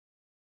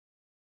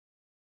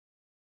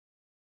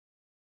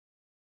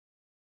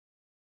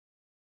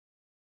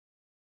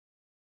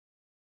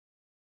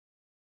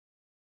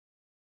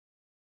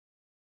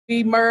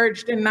We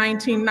merged in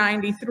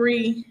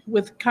 1993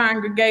 with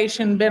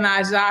Congregation Ben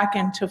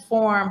Isaacin to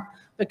form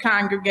the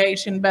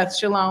Congregation Beth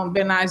Shalom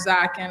Ben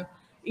Isaacin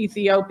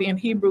Ethiopian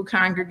Hebrew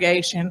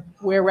Congregation,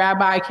 where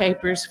Rabbi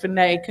Capers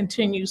Finney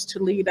continues to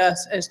lead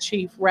us as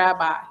chief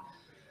rabbi.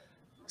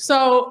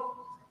 So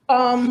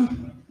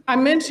I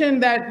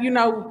mentioned that, you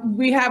know,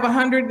 we have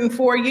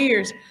 104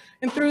 years.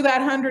 And through that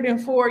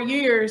 104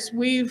 years,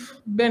 we've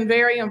been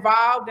very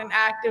involved and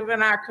active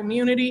in our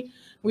community.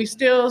 We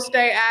still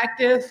stay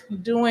active,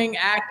 doing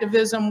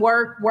activism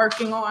work,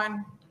 working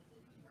on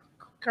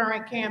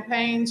current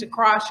campaigns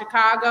across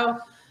Chicago.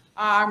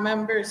 Our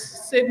members,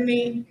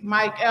 Sydney,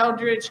 Mike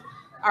Eldridge,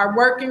 are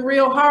working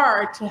real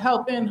hard to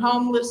help end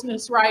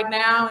homelessness right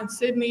now. And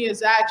Sydney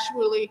is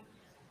actually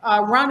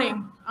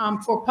running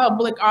for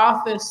public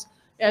office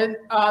at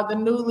the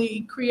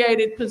newly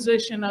created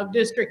position of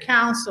district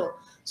council.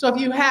 So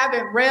if you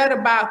haven't read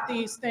about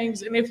these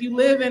things, and if you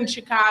live in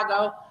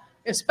Chicago,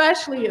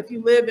 especially if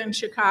you live in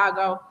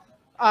Chicago,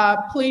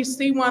 please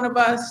see one of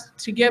us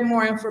to get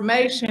more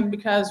information,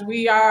 because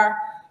we are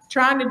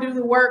trying to do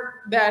the work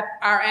that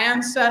our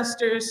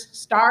ancestors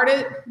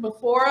started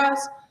before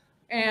us.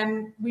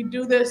 And we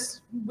do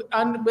this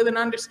with an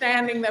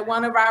understanding that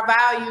one of our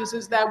values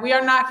is that we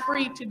are not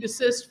free to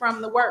desist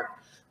from the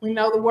work. We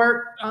know the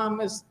work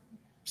is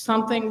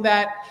something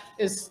that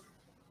is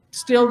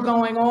still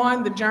going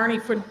on. The journey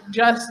for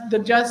the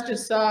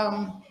justice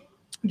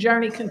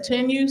journey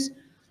continues.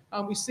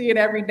 We see it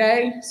every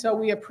day. So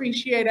we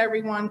appreciate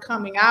everyone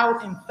coming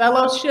out in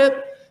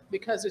fellowship,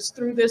 because it's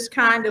through this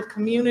kind of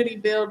community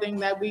building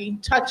that we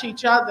touch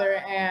each other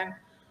and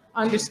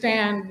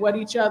understand what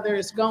each other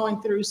is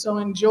going through. So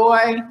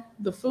enjoy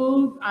the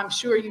food. I'm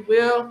sure you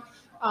will.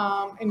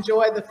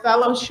 Enjoy the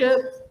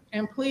fellowship,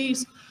 and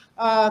please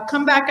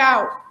come back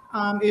out.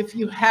 If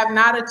you have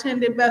not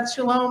attended Beth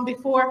Shalom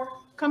before,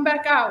 come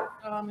back out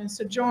and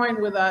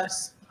sojourn with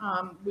us.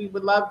 We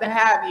would love to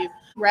have you.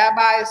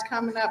 Rabbi is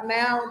coming up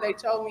now. They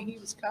told me he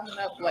was coming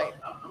up late.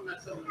 I'm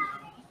not telling you.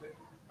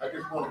 I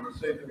just wanted to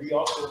say that we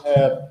also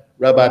have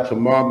Rabbi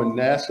Tamar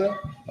Manasseh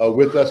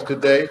with us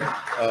today.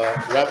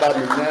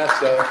 Rabbi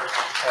Manasseh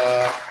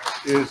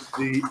is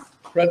the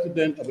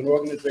president of an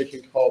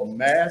organization called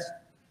MASK,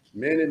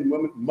 Men and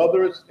Women,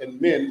 Mothers and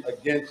Men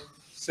Against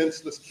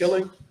Senseless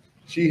Killing.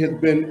 She has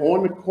been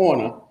on the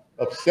corner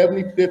of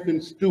 75th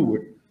and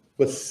Stewart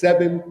for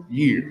 7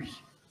 years.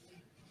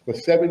 For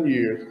 7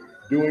 years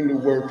doing the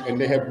work, and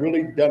they have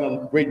really done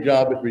a great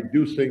job at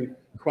reducing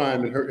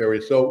crime in her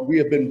area. So we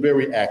have been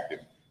very active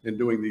in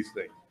doing these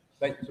things.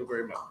 Thank you so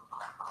very much.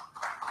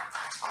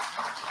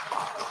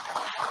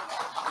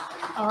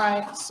 All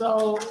right,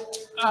 so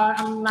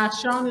I'm not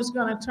Sean is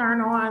going to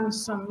turn on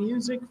some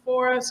music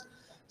for us.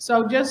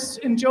 So just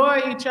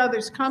enjoy each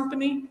other's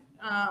company,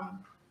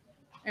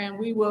 and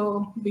we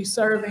will be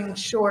serving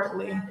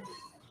shortly.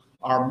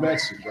 Our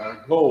message,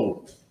 our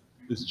goal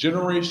is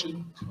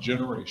generation to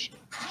generation.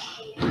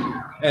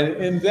 And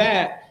in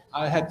that,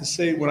 I had to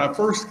say, when I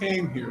first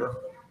came here,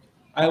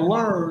 I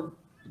learned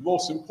the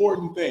most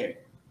important thing.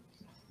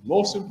 The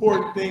most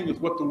important thing is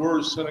what the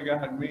word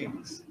synagogue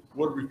means,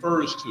 what it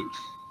refers to.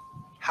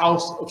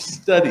 House of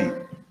study,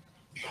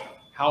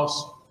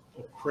 house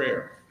of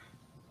prayer.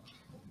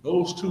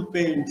 Those two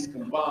things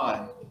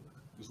combined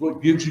is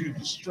what gives you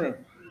the strength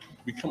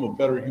to become a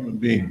better human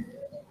being.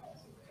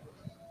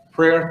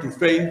 Prayer through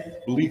faith,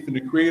 belief in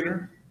the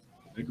Creator.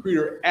 The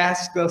Creator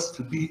asked us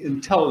to be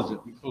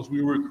intelligent because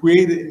we were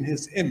created in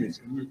His image,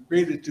 and we were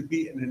created to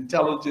be an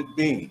intelligent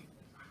being.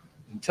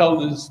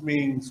 Intelligence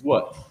means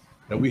what?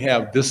 That we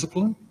have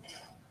discipline,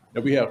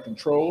 that we have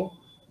control,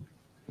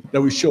 that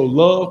we show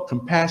love,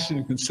 compassion,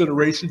 and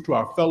consideration to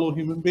our fellow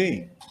human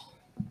being.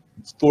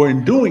 For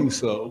in doing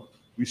so,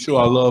 we show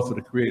our love for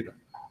the Creator,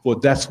 for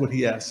that's what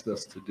He asked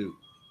us to do.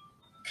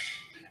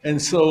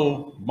 And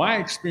so my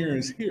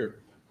experience here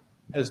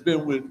has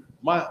been with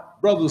my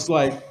brothers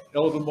like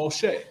Elder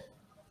Moshe,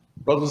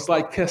 brothers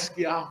like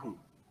Keskiahu,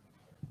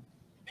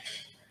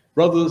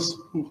 brothers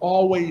who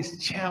always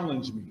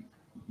challenge me,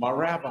 my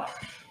rabbi.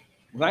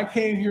 When I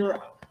came here,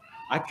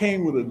 I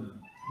came with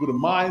a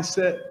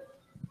mindset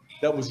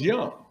that was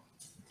young,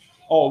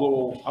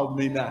 although I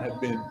may not have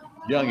been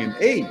young in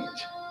age.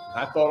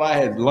 I thought I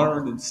had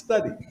learned and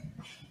studied.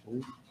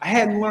 I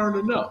hadn't learned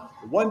enough.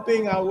 The one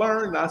thing I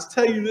learned, I'll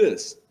tell you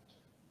this,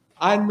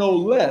 I know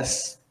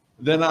less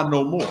than I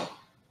know more.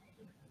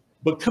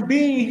 But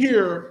being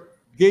here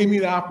gave me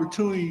the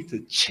opportunity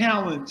to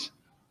challenge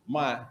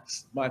my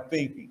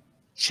thinking,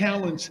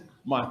 challenge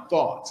my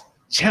thoughts,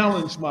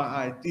 challenge my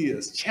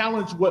ideas,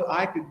 challenge what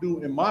I could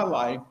do in my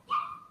life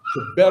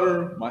to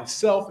better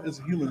myself as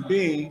a human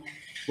being,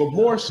 but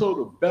more so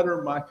to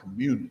better my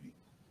community,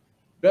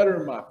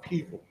 better my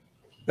people,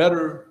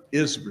 better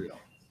Israel.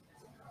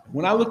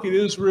 When I look at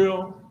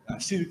Israel, I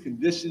see the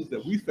conditions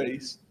that we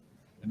face.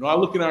 And when I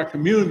look at our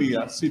community,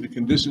 I see the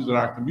conditions that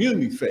our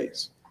community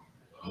face.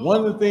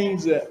 One of the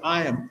things that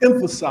I am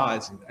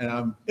emphasizing, and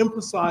I'm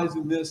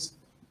emphasizing this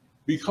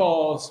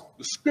because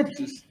the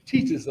scriptures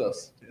teaches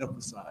us to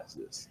emphasize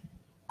this.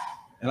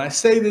 And I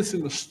say this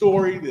in a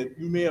story that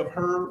you may have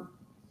heard,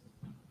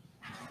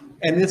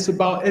 and it's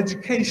about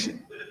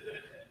education.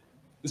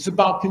 It's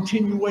about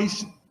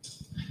continuation.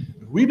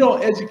 If we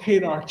don't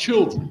educate our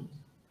children,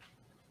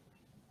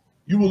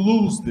 you will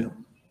lose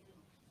them.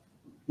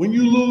 When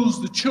you lose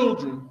the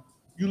children,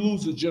 you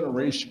lose a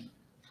generation.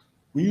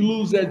 When you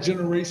lose that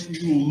generation,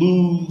 you will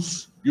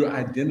lose your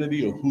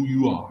identity of who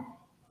you are,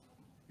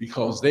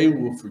 because they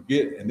will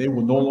forget and they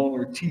will no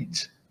longer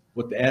teach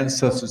what the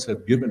ancestors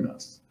have given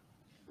us.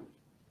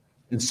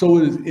 And so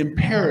it is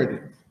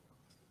imperative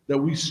that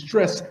we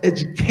stress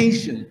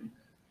education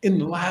in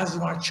the lives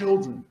of our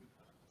children,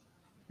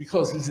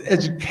 because it's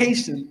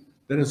education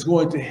that is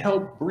going to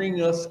help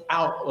bring us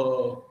out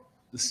of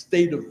the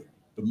state of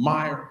the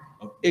mire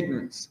of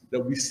ignorance that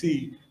we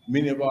see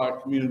many of our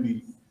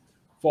community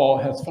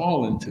has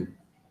fallen to.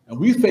 And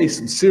we face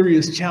some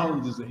serious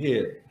challenges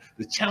ahead.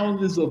 The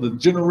challenges of the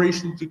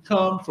generation to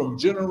come, from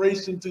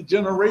generation to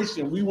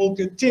generation, we will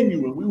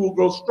continue and we will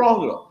grow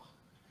stronger.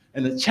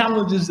 And the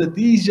challenges that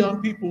these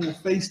young people will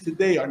face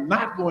today are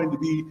not going to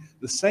be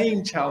the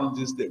same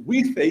challenges that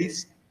we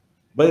face,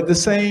 but at the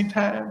same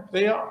time,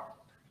 they are.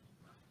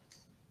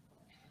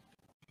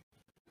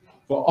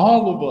 For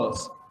all of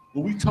us,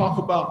 when we talk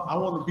about, I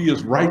want to be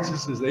as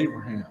righteous as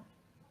Abraham,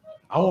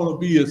 I want to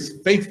be as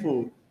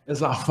faithful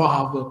as our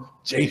father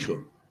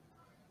Jacob,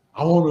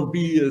 I want to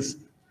be as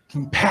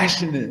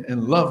compassionate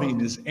and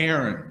loving as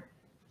Aaron.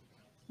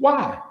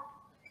 Why?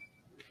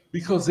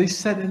 Because they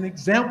set an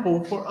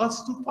example for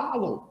us to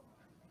follow.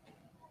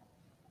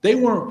 They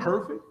weren't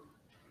perfect,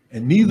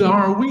 and neither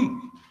are we,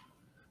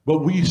 but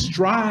we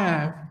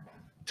strive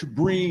to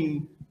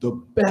bring the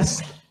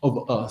best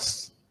of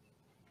us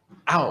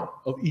out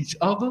of each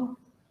other,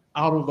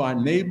 out of our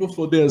neighbor,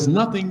 for there's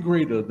nothing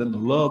greater than the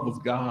love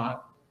of God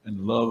and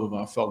the love of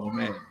our fellow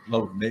man,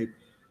 love of neighbor.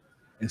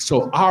 And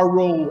so our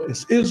role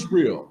as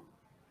Israel,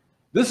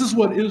 this is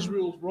what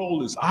Israel's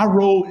role is. Our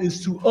role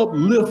is to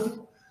uplift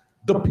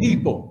the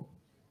people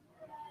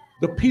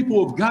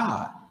of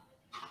God.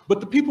 But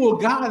the people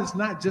of God is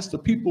not just the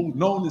people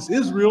known as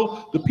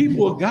Israel. The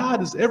people of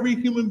God is every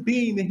human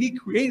being that he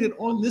created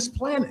on this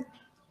planet.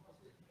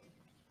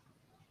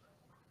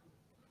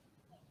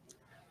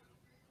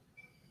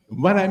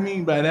 What I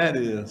mean by that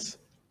is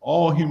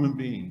all human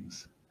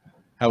beings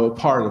have a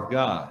part of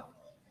God.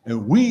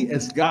 And we,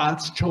 as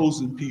God's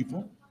chosen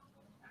people,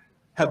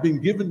 have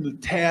been given the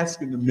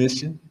task and the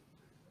mission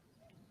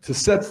to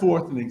set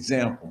forth an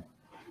example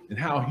in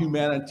how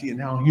humanity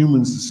and how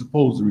humans are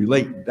supposed to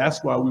relate.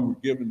 That's why we were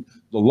given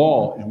the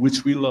law in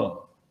which we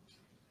love,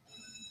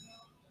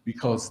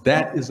 because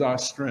that is our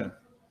strength.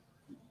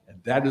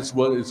 And that is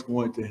what is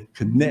going to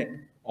connect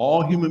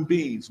all human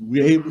beings.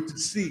 We're able to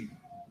see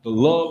the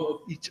love of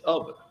each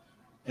other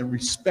and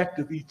respect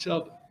of each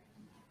other.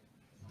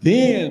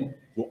 Then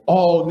will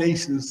all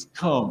nations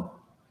come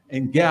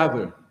and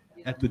gather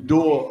at the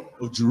door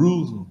of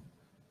Jerusalem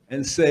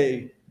and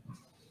say,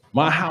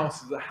 my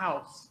house is a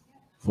house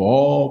for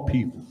all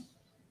people.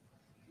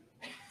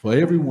 For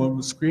everyone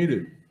was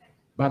created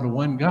by the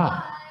one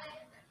God.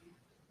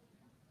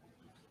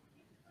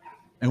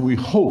 And we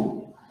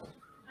hope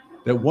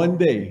that one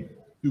day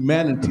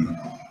humanity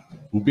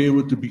will be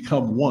able to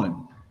become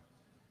one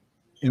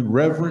in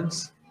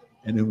reverence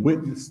and in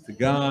witness to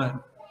God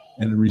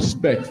and in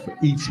respect for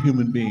each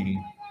human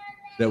being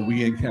that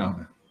we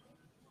encounter.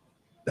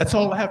 That's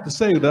all I have to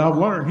say that I've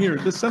learned here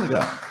at this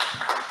synagogue.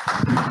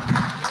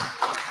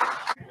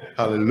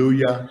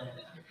 Hallelujah.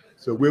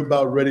 So we're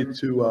about ready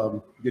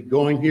to get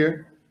going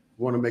here.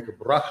 We want to make a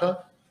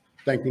bracha,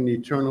 thanking the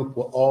Eternal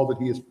for all that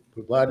he has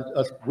provided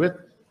us with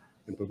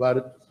and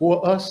provided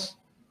for us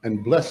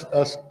and blessed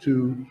us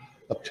to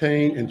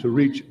obtain and to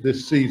reach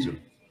this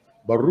season.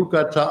 Baruch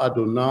atah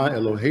Adonai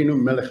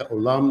Eloheinu melech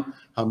haolam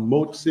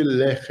hamotzi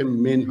lechem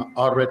min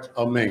haaretz.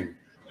 Amen.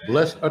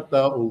 Blessed art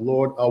thou, O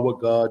Lord, our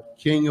God,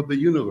 King of the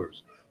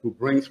universe, who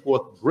brings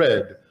forth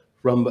bread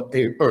from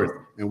the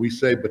earth. And we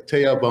say,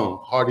 B'tei avon,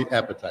 hearty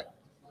appetite.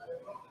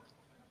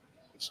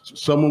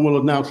 Someone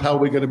will announce how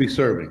we're going to be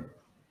serving.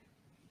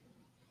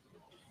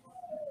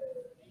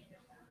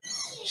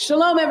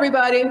 Shalom,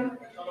 everybody.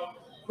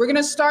 We're going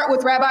to start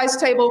with Rabbi's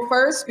table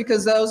first,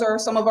 because those are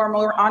some of our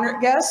more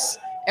honored guests.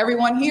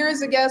 Everyone here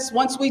is a guest.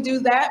 Once we do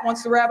that,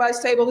 once the Rabbi's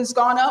table has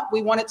gone up,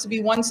 we want it to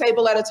be one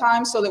table at a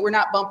time so that we're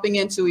not bumping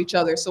into each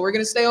other. So we're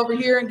going to stay over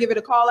here and give it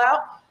a call out.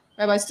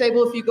 Rabbi's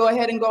table, if you go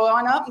ahead and go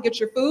on up and get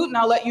your food, and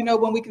I'll let you know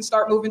when we can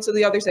start moving to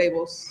the other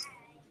tables.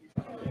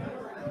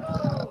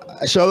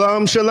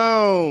 Shalom,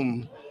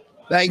 shalom.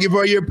 Thank you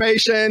for your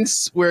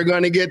patience. We're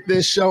going to get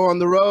this show on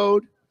the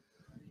road.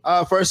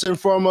 First and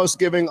foremost,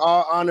 giving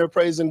all honor,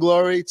 praise, and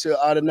glory to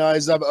Adonai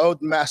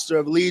Zavaot, Master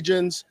of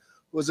Legions,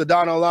 who is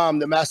Adon Olam,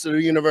 the Master of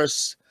the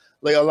Universe,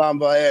 Le'olam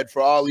Va'ed,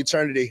 for all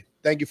eternity.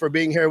 Thank you for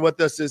being here with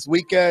us this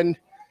weekend.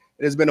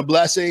 It has been a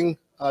blessing.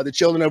 The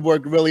children have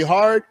worked really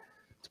hard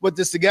to put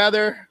this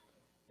together.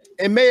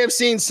 It may have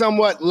seemed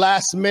somewhat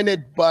last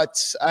minute,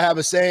 but I have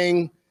a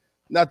saying,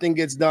 nothing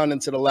gets done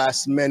until the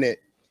last minute.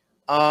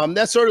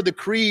 That's sort of the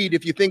creed,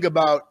 if you think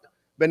about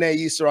B'nai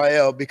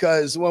Yisrael,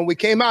 because when we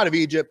came out of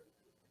Egypt,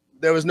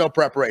 there was no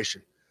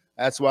preparation.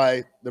 That's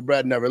why the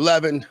bread never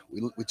leavened.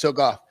 We took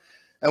off.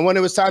 And when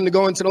it was time to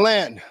go into the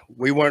land,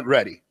 we weren't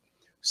ready.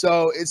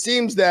 So it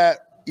seems that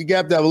you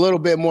have to have a little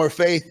bit more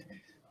faith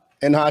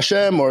in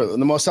Hashem or the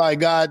Most High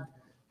God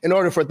in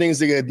order for things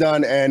to get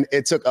done. And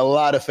it took a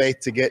lot of faith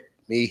to get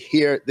me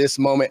here at this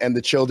moment, and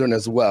the children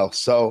as well.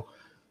 So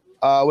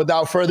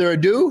without further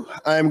ado,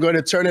 I'm going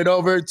to turn it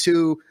over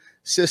to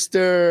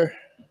Sister,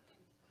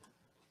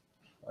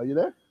 are you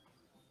there?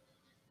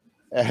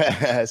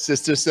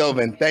 Sister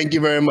Sylvan. Thank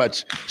you very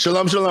much.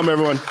 Shalom, shalom,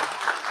 everyone.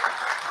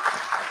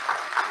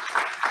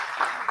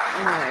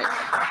 All right.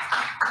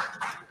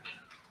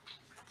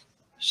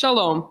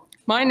 Shalom.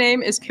 My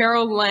name is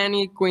Carol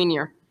Lanny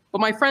Guinier,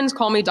 but my friends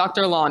call me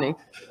Dr. Lonnie.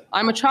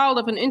 I'm a child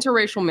of an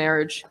interracial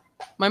marriage.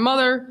 My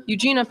mother,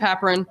 Eugenia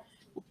Paparin,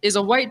 is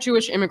a white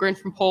Jewish immigrant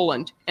from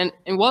Poland and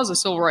was a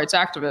civil rights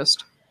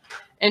activist.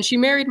 And she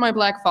married my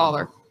black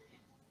father,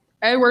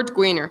 Edward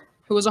Guinier,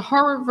 who was a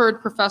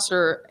Harvard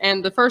professor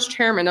and the first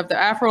chairman of the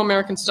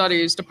Afro-American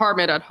Studies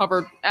Department at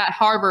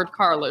Harvard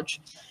College.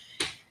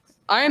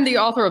 I am the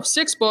author of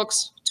 6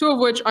 books, 2 of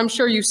which I'm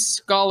sure you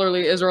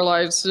scholarly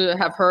Israelites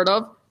have heard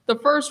of. The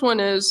first one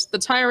is The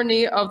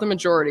Tyranny of the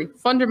Majority,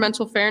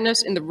 Fundamental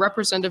Fairness in the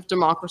Representative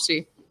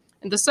Democracy.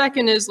 And the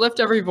second is Lift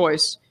Every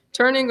Voice,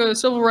 Turning a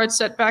Civil Rights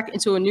Setback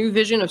into a New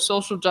Vision of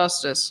Social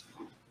Justice.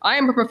 I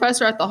am a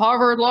professor at the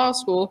Harvard Law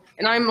School,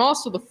 and I am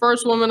also the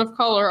first woman of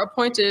color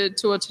appointed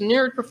to a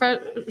tenured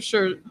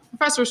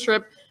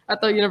professorship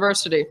at the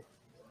university.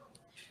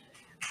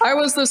 I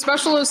was the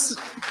specialist.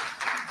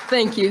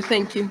 Thank you.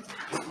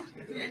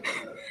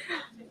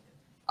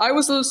 I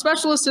was the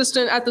special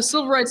assistant at the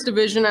Civil Rights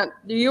Division at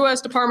the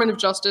U.S. Department of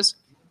Justice,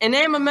 and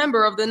am a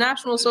member of the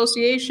National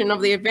Association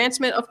of the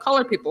Advancement of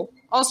Colored People,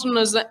 also known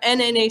as the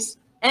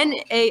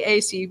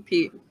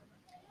NAACP.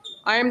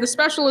 I am the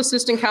special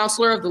assistant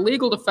counselor of the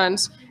Legal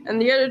Defense and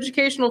the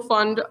Educational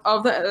Fund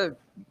of the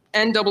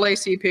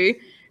NAACP,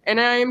 and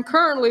I am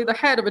currently the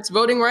head of its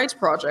Voting Rights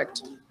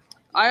Project.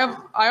 I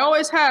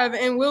always have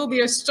and will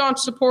be a staunch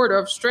supporter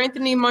of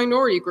strengthening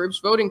minority groups'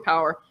 voting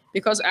power,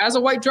 because as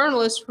a white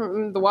journalist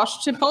from the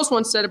Washington Post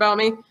once said about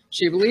me,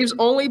 she believes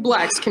only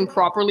blacks can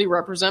properly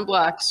represent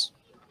blacks.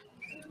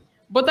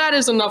 But that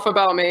is enough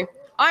about me.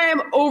 I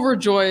am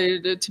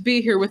overjoyed to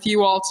be here with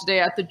you all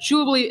today at the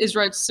Jubilee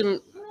Israel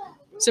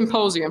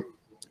Symposium.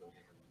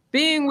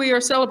 Being we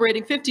are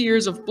celebrating 50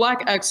 years of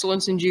Black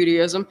excellence in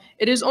Judaism,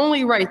 it is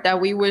only right that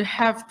we would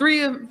have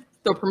 3 of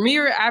the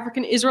premier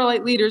African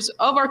Israelite leaders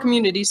of our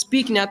community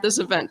speaking at this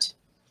event.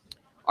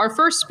 Our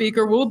first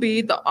speaker will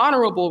be the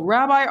Honorable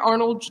Rabbi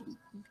Arnold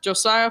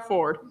Josiah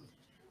Ford.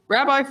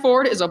 Rabbi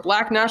Ford is a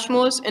Black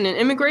nationalist and an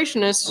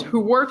immigrationist who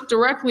worked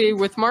directly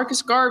with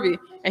Marcus Garvey,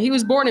 and he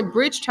was born in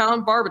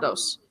Bridgetown,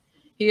 Barbados.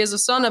 He is the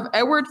son of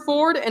Edward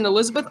Ford and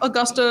Elizabeth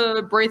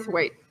Augusta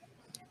Braithwaite.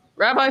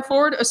 Rabbi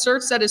Ford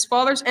asserts that his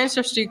father's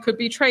ancestry could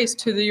be traced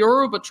to the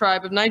Yoruba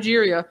tribe of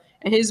Nigeria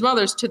and his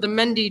mother's to the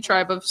Mendi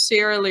tribe of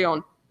Sierra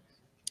Leone.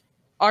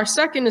 Our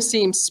second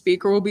esteemed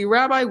speaker will be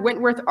Rabbi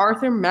Wentworth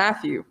Arthur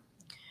Matthew.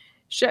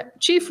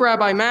 Chief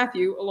Rabbi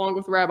Matthew, along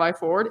with Rabbi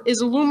Ford, is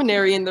a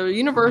luminary in the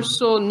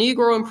Universal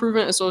Negro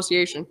Improvement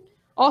Association,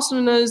 also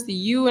known as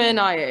the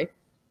UNIA,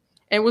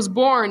 and was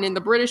born in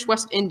the British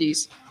West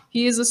Indies.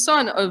 He is the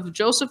son of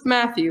Joseph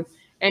Matthew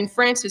and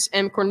Francis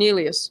M.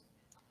 Cornelius.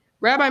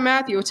 Rabbi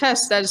Matthew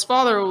attests that his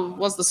father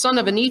was the son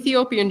of an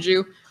Ethiopian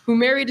Jew who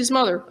married his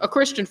mother, a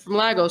Christian from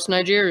Lagos,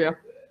 Nigeria.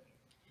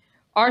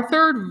 Our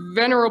third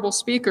venerable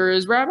speaker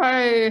is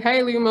Rabbi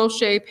Haile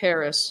Moshe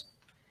Paris.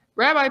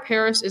 Rabbi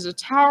Paris is a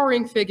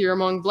towering figure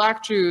among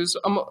Black Jews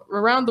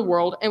around the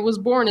world and was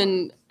born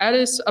in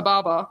Addis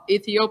Ababa,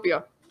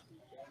 Ethiopia.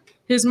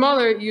 His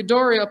mother,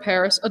 Eudoria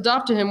Paris,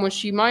 adopted him when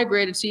she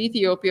migrated to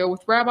Ethiopia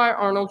with Rabbi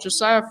Arnold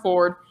Josiah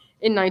Ford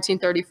in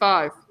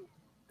 1935.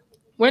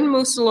 When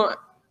Mussolini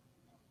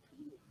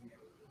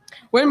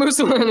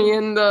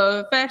and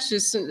the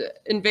fascists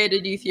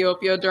invaded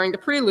Ethiopia during the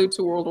prelude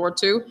to World War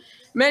II,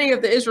 many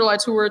of the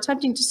Israelites who were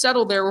attempting to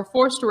settle there were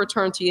forced to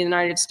return to the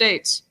United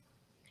States.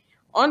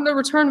 On the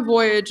return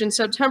voyage in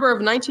September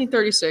of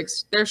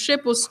 1936, their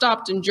ship was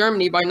stopped in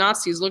Germany by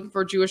Nazis looking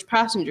for Jewish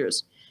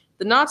passengers.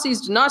 The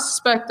Nazis did not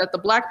suspect that the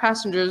Black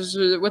passengers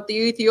with the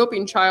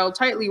Ethiopian child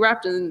tightly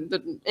wrapped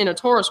in a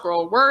Torah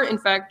scroll were, in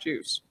fact,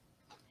 Jews.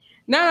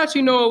 Now that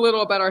you know a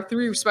little about our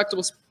 3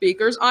 respectable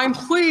speakers, I'm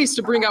pleased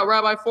to bring out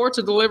Rabbi Ford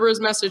to deliver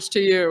his message to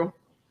you.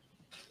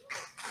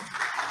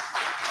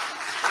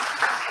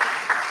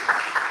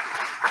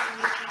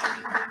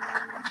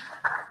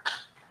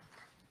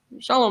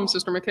 Shalom,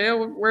 Sister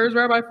Mikhail. Where's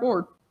Rabbi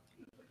Ford?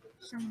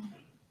 Shalom.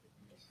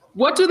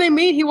 What do they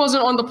mean he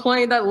wasn't on the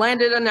plane that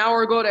landed an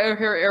hour ago at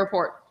O'Hare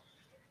Airport?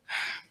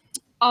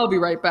 I'll be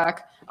right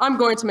back. I'm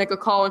going to make a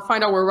call and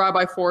find out where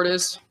Rabbi Ford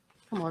is.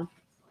 Come on.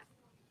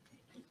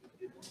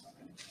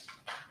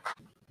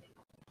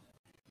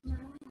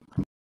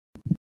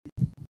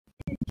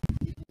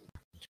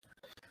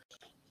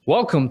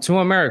 Welcome to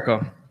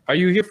America. Are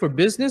you here for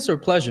business or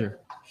pleasure?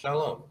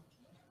 Shalom.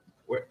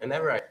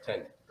 Whenever I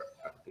attend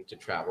to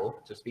travel,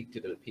 to speak to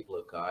the people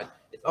of God.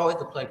 It's always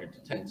a pleasure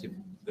to tend to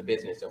the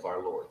business of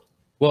our Lord.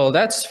 Well,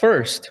 that's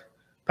first.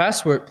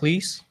 Password,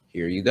 please.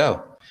 Here you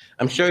go.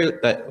 I'm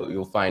sure that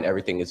you'll find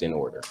everything is in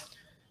order.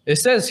 It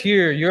says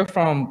here you're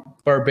from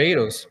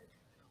Barbados.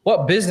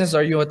 What business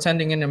are you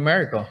attending in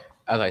America?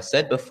 As I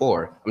said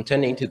before, I'm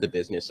tending to the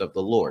business of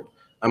the Lord.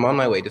 I'm on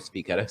my way to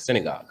speak at a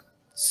synagogue.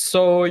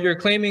 So you're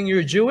claiming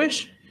you're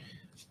Jewish?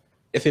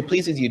 If it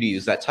pleases you to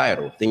use that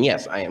title, then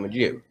yes, I am a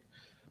Jew.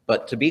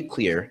 But to be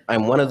clear,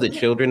 I'm one of the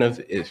children of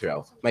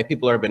Israel. My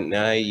people are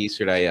B'nai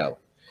Yisrael,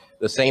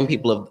 the same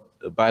people of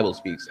the Bible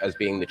speaks as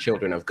being the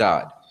children of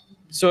God.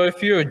 So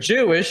if you're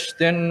Jewish,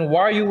 then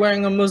why are you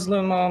wearing a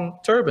Muslim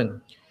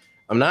turban?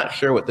 I'm not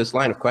sure what this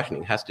line of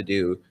questioning has to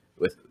do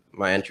with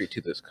my entry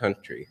to this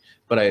country,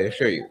 but I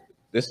assure you,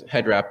 this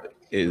head wrap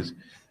is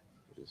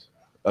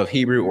of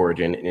Hebrew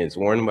origin and is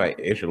worn by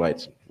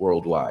Israelites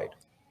worldwide.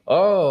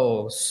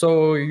 Oh,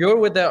 so you're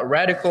with that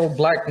radical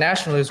black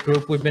nationalist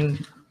group we've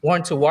been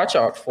wanting to watch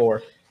out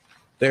for.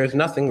 There is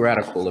nothing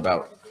radical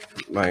about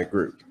my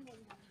group.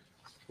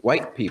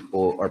 White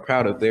people are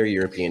proud of their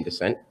European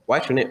descent.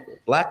 Why shouldn't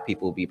black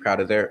people be proud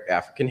of their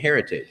African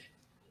heritage?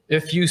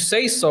 If you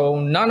say so,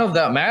 none of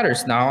that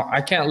matters now.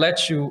 I can't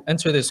let you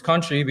enter this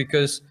country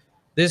because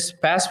this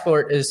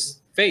passport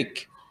is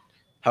fake.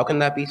 How can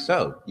that be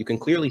so? You can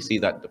clearly see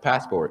that the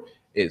passport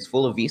is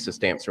full of visa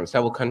stamps from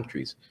several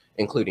countries,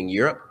 including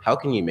Europe. How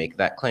can you make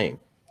that claim?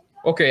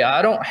 Okay,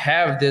 I don't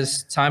have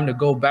this time to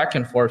go back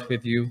and forth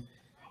with you.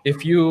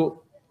 If you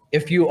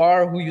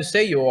are who you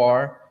say you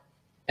are,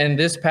 and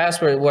this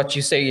passport what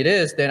you say it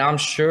is, then I'm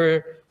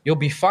sure you'll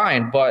be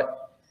fine. But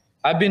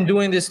I've been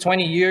doing this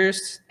 20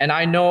 years, and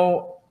I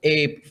know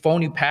a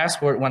phony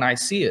passport when I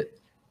see it.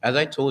 As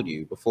I told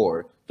you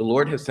before, the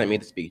Lord has sent me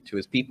to speak to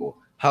his people.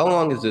 How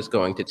long is this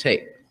going to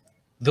take?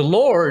 The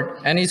Lord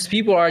and his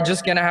people are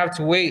just gonna have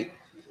to wait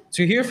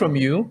to hear from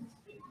you.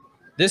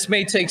 This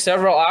may take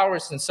several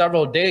hours and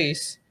several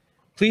days.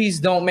 Please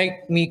don't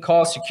make me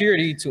call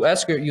security to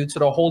escort you to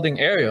the holding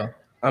area.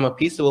 I'm a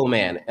peaceable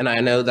man, and I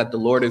know that the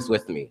Lord is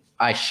with me.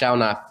 I shall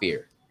not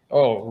fear.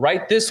 Oh,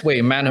 right this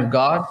way, man of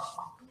God.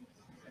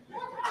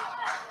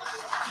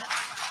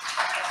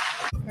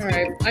 All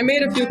right, I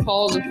made a few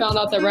calls and found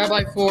out that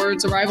Rabbi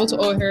Ford's arrival to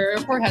O'Hare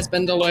Airport has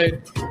been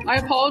delayed. I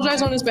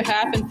apologize on his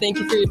behalf and thank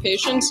you for your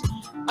patience.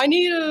 I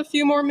need a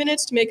few more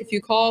minutes to make a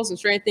few calls and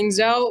straighten things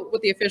out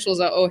with the officials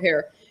at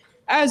O'Hare.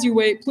 As you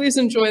wait, please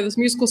enjoy this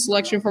musical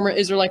selection from our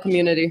Israelite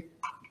community.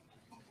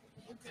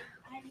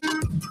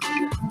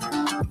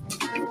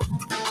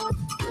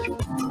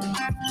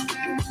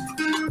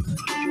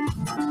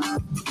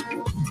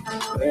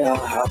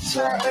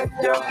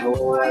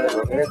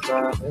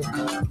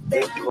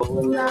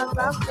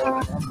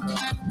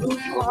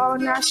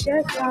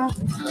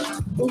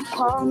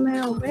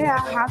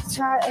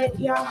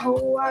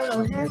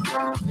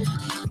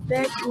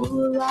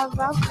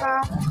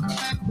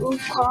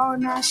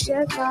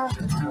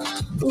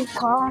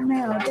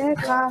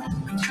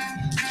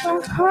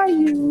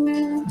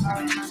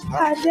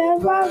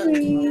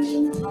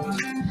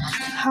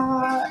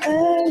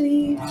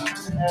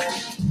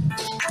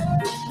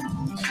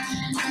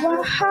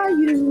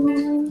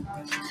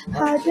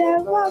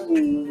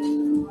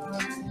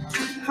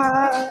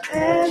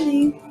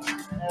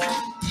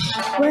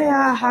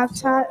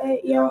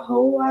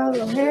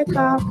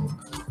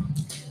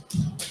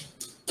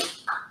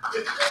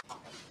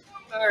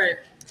 All right.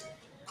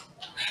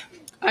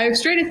 I've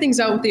straightened things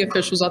out with the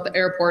officials at the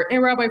airport,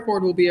 and Rabbi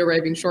Ford will be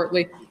arriving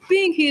shortly.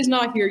 Being he is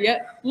not here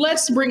yet,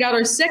 let's bring out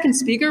our second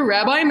speaker,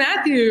 Rabbi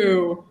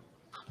Matthew.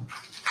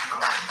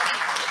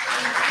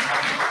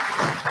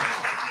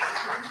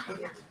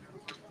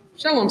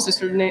 Shalom,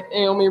 Sister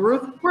Naomi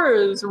Ruth. Where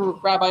is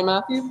Rabbi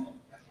Matthew?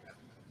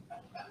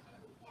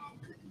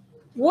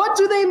 What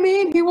do they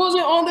mean he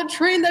wasn't on the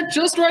train that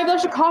just arrived at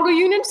Chicago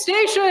Union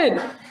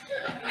Station?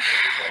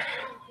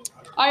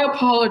 I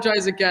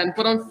apologize again,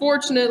 but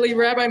unfortunately,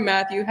 Rabbi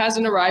Matthew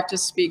hasn't arrived to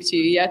speak to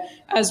you yet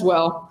as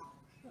well.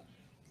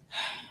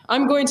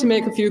 I'm going to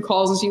make a few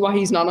calls and see why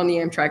he's not on the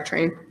Amtrak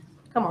train.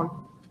 Come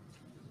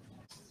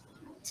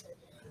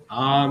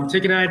on.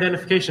 Ticket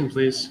identification,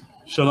 please.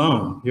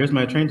 Shalom, here's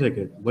my train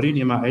ticket. What do you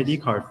need my ID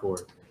card for?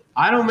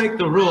 I don't make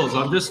the rules.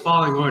 I'm just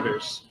following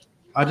orders.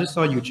 I just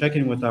saw you check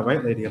in with that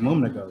white lady a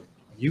moment ago.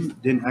 You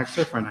didn't ask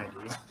her for an ID.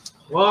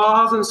 Well,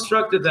 I was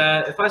instructed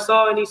that if I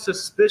saw any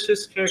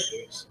suspicious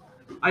characters,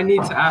 I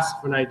need to ask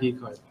for an ID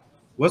card.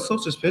 What's so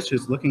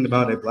suspicious looking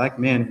about a black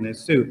man in a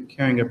suit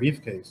carrying a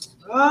briefcase?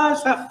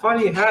 It's that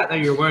funny hat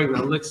that you're wearing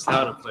that looks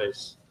out of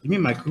place. You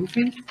mean my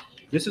kufi?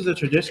 This is a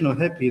traditional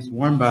headpiece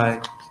worn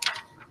by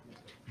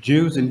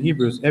Jews and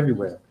Hebrews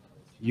everywhere.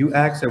 You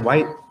ask a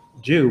white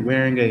Jew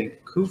wearing a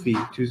kufi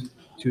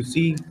to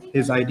see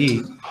his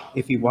ID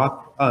if he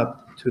walked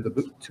up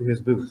to his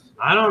booth.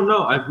 I don't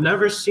know. I've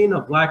never seen a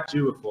black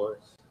Jew before,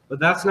 but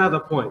that's not the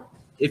point.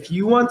 If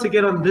you want to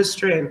get on this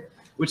train,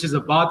 which is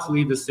about to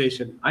leave the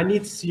station, I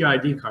need to see your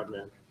ID card,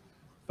 man.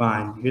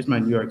 Fine. Here's my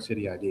New York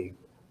City ID.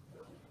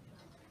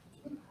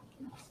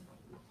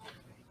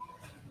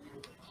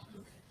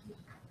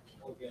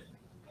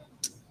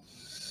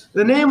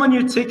 The name on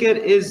your ticket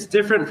is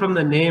different from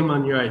the name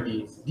on your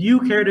ID. Do you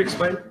care to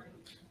explain?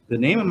 The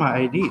name of my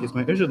ID is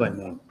my Israelite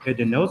name. It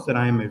denotes that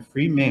I am a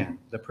free man.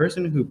 The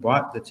person who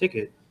bought the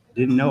ticket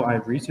didn't know I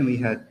recently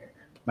had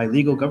my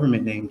legal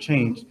government name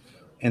changed,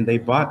 and they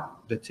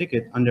bought the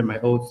ticket under my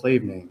old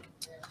slave name.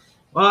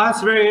 Well,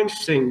 that's very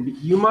interesting.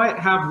 You might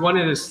have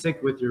wanted to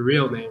stick with your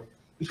real name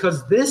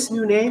because this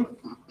new name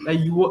that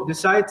you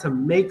decide to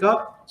make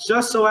up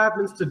just so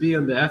happens to be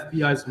on the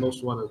FBI's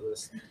most wanted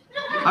list.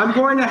 I'm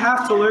going to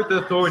have to alert the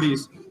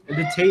authorities and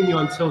detain you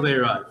until they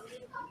arrive.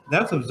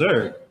 That's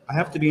absurd. I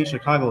have to be in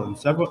Chicago in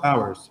several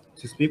hours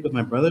to speak with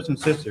my brothers and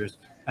sisters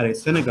at a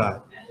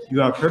synagogue.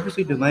 You are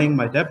purposely delaying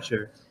my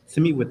departure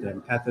to meet with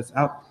them at this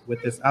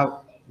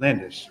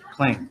outlandish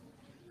claim.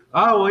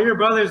 Oh, well, your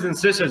brothers and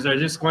sisters are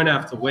just going to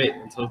have to wait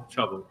until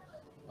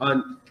the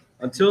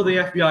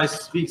FBI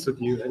speaks with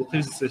you and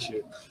clears this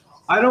issue.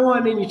 I don't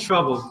want any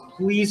trouble.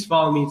 Please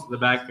follow me to the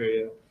back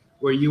area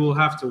where you will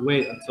have to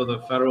wait until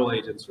the federal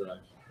agents arrive.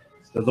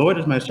 The Lord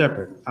is my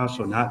shepherd. I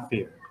shall not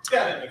fear.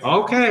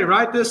 Okay,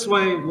 right this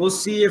way. We'll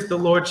see if the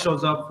Lord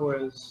shows up for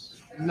us.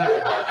 All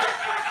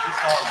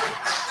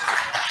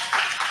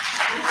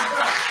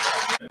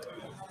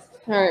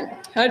right.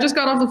 I just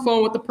got off the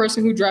phone with the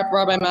person who dropped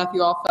Rabbi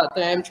Matthew off at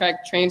the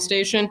Amtrak train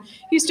station.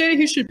 He stated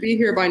he should be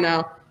here by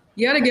now.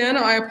 Yet again,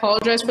 I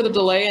apologize for the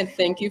delay and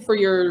thank you for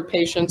your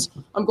patience.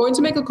 I'm going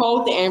to make a call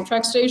with the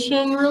Amtrak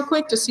station real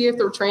quick to see if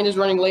the train is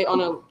running on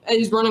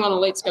a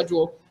late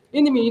schedule.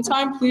 In the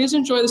meantime, please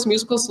enjoy this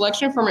musical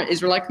selection from our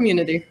Israelite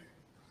community.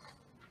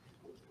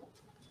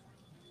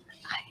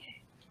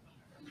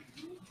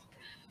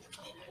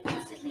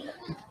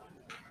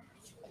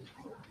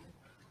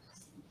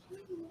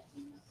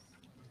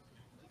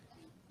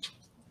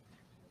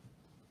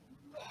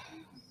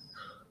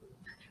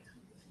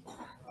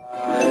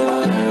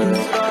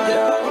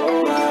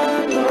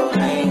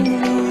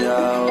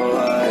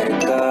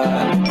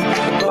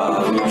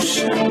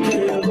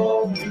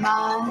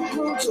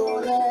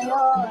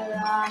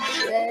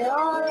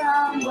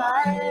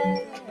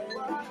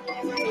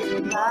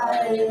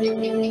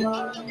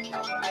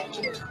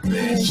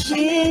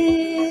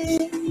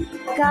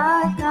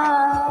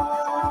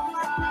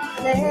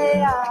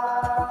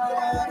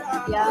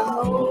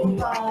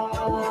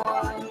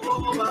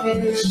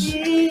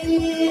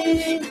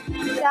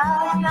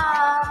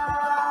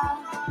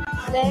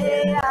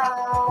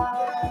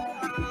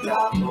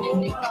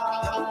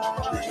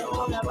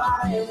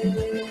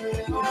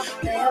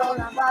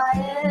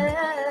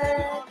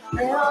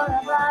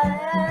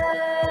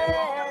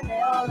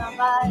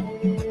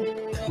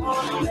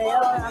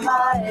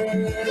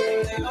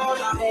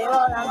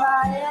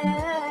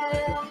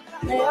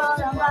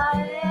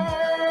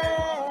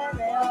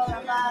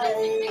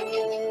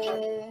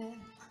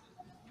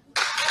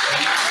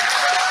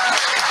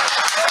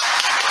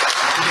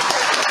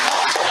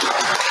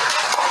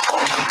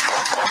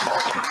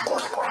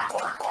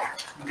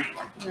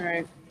 All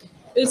right.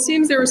 It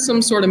seems there was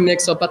some sort of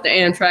mix-up at the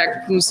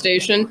Amtrak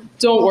station.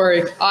 Don't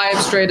worry, I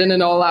have straightened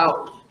it all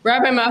out.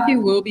 Rabbi Matthew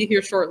will be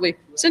here shortly.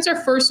 Since our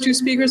first two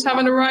speakers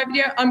haven't arrived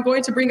yet, I'm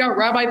going to bring out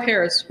Rabbi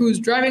Paris, who's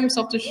driving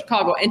himself to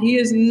Chicago, and he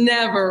is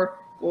never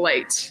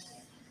late.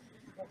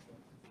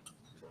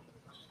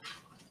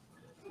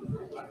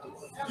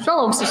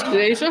 Shalom, Sister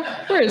Deja.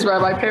 Where is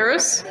Rabbi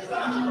Paris?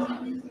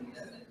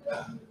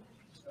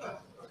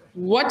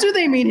 What do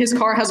they mean his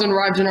car hasn't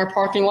arrived in our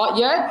parking lot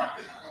yet?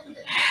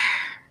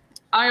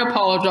 I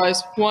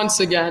apologize once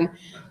again,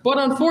 but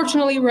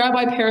unfortunately,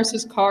 Rabbi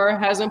Paris's car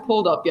hasn't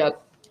pulled up yet.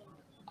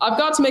 I've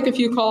got to make a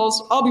few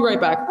calls. I'll be right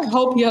back. I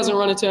hope he hasn't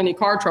run into any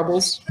car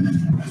troubles.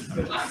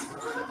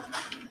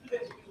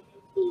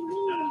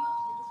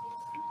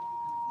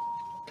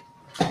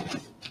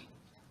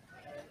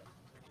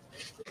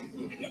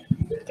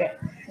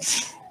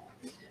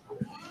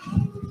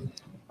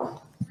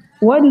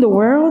 What in the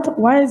world?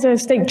 Why is there a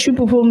state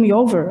trooper pulling me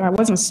over? I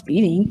wasn't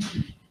speeding.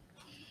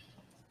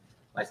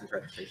 License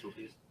registration,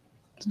 please.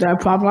 Is that a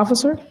problem,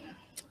 officer?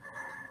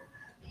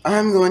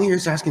 I'm the one here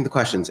who's asking the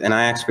questions, and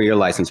I asked for your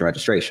license and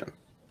registration.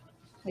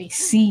 I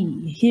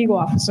see. Here you go,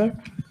 officer.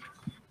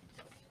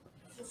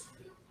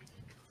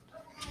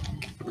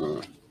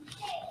 Do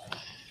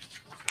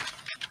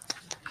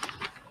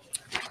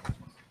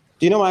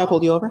you know why I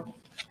pulled you over?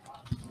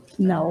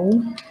 No.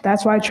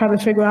 That's why I tried to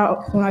figure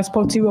out when I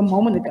spoke to you a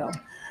moment ago.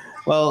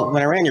 Well,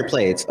 when I ran your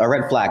plates, a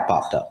red flag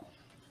popped up.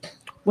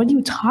 What are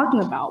you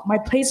talking about? My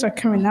plates are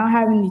current. Now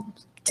having any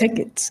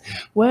tickets.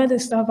 What are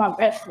this stuff about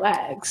red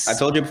flags? I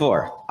told you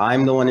before,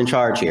 I'm the one in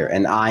charge here,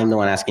 and I'm the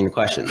one asking the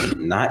questions,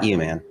 not you,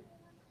 man.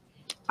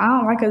 I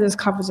don't like how this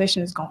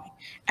conversation is going.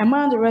 Am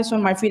I on the rest or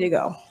am I free to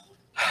go?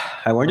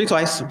 I warned you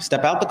twice.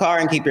 Step out the car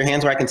and keep your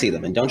hands where I can see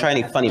them. And don't try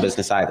any funny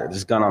business either. This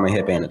is gun on my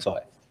hip and a toy.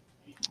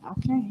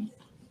 Okay.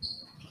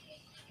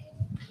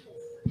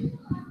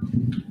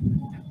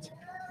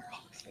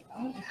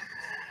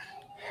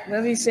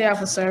 Let me say,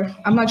 officer,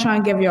 I'm not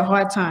trying to give you a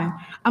hard time.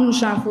 I'm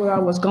just trying to figure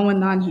out what's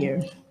going on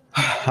here.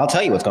 I'll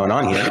tell you what's going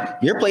on here.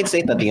 Your plates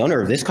state that the owner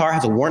of this car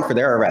has a warrant for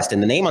their arrest,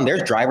 and the name on their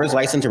driver's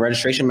license and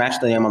registration match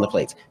the name on the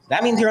plates.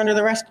 That means you're under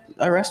the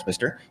arrest,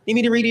 mister. Need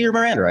me to read you your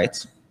Miranda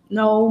rights?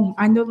 No,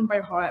 I know them by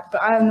heart,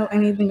 but I don't know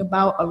anything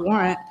about a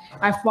warrant.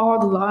 I follow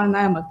the law, and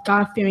I am a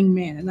God-fearing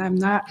man, and I'm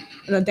not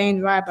an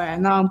ordained rabbi,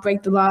 and I don't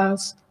break the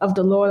laws of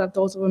the Lord of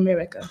those of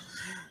America.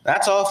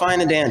 That's all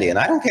fine and dandy, and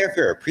I don't care if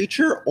you're a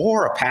preacher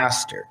or a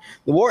pastor.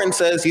 The warrant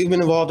says you've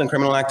been involved in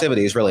criminal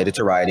activities related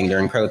to rioting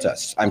during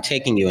protests. I'm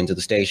taking you into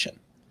the station.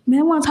 Man,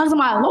 I want to talk to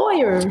my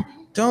lawyer.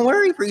 Don't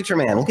worry, preacher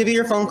man. We'll give you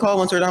your phone call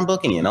once we're done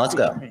booking you. Now let's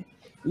go.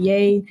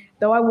 Yea,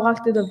 though I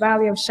walk through the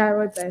valley of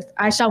shadow of death,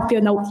 I shall fear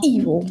no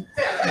evil.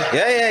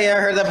 Yeah, I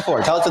heard that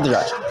before. Tell it to the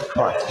judge.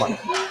 Come on.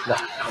 Go.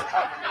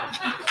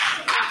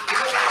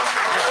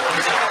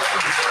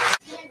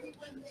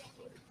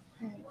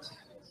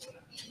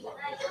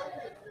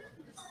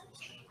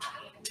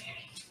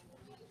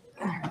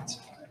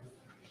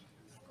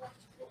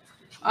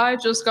 I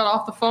just got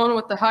off the phone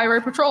with the Highway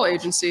Patrol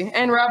Agency,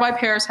 and Rabbi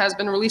Paris has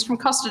been released from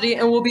custody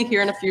and will be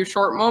here in a few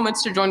short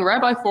moments to join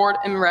Rabbi Ford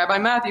and Rabbi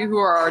Matthew, who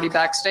are already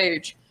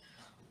backstage.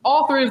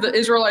 All three of the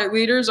Israelite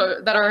leaders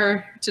that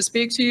are to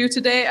speak to you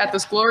today at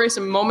this glorious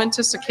and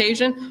momentous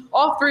occasion,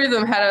 all three of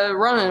them had a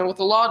run-in with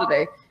the law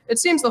today. It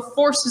seems the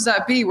forces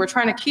that be were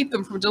trying to keep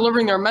them from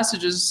delivering their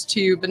messages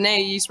to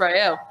B'nai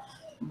Yisrael.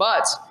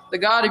 But the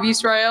God of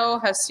Israel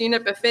has seen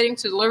it befitting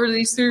to deliver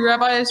these three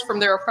rabbis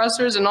from their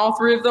oppressors, and all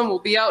three of them will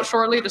be out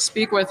shortly to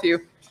speak with you.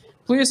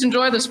 Please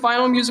enjoy this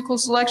final musical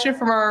selection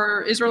from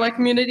our Israelite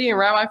community and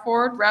Rabbi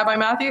Ford, Rabbi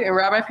Matthew, and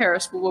Rabbi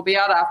Paris, who will be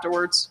out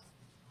afterwards.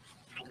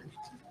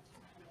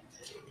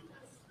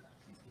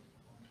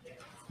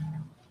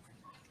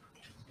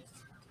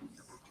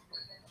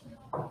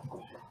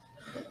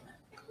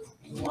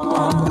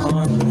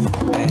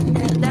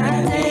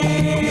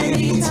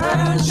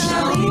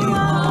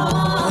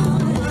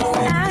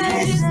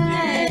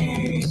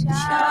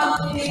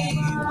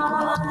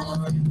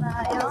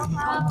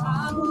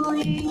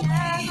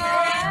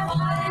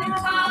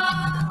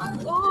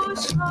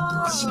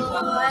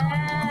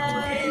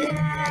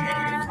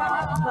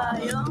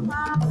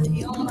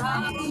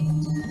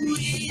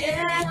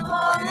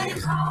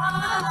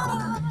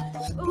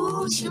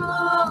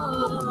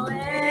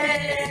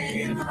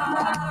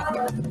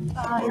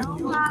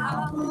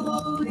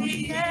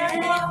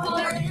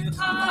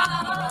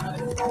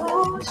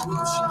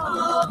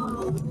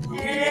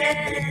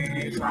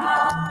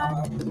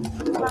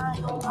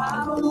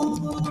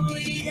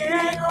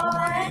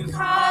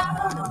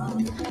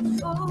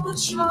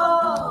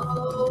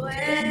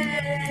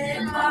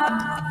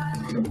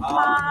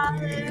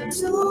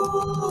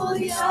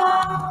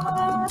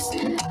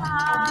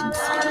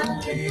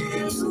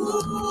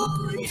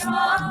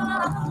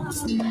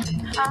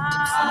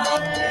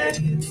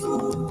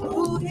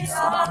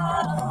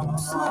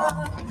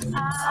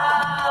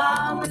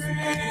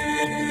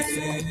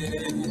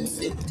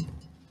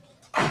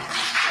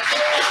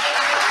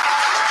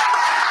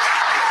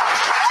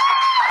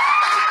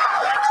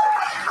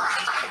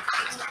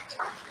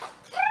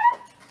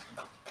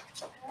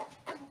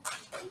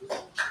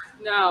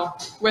 Now,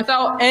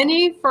 without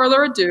any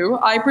further ado,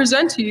 I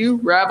present to you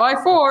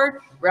Rabbi Ford,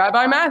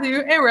 Rabbi Matthew,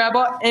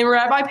 and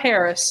Rabbi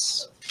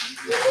Paris.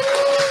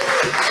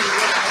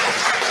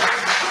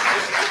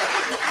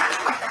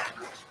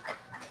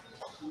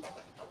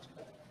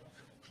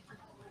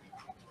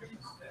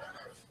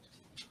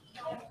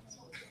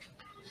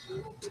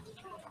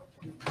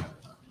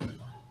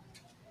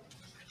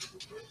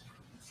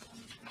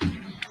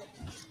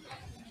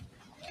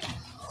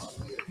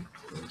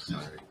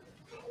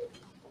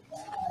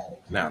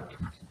 Now,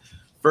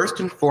 first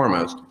and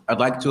foremost, I'd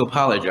like to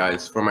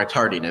apologize for my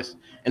tardiness.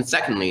 And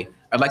secondly,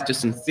 I'd like to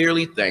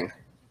sincerely thank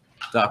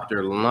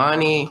Dr.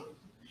 Lonnie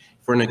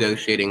for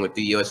negotiating with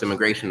the U.S.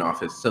 Immigration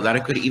Office so that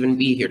I could even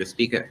be here to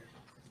speak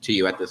to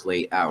you at this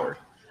late hour.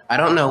 I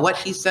don't know what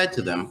she said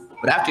to them,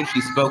 but after she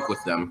spoke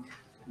with them,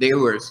 they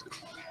were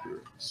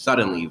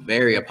suddenly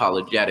very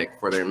apologetic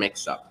for their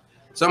mix-up.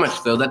 So much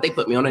so that they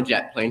put me on a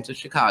jet plane to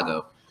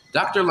Chicago.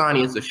 Dr.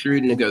 Lonnie is a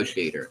shrewd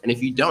negotiator, and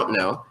if you don't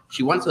know,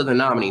 she once was a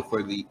nominee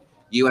for the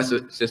U.S.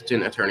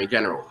 Assistant Attorney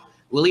General.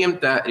 William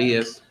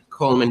Thaddeus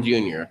Coleman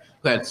Jr.,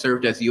 who had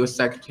served as U.S.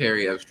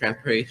 Secretary of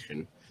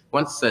Transportation,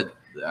 once said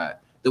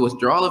that the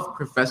withdrawal of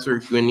Professor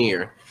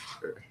Guinier's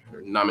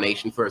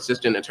nomination for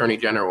Assistant Attorney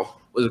General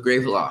was a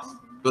grave loss,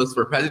 both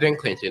for President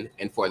Clinton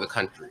and for the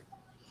country.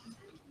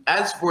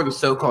 As for the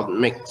so-called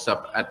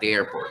mix-up at the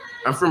airport,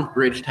 I'm from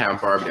Bridgetown,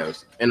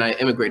 Barbados, and I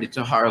immigrated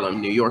to Harlem,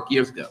 New York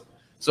years ago.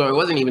 So I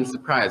wasn't even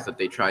surprised that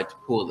they tried to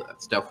pull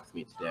that stuff with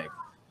me today.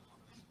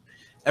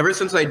 Ever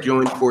since I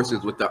joined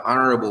forces with the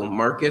Honorable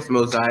Marcus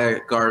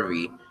Mosiah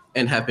Garvey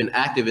and have been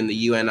active in the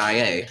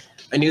UNIA,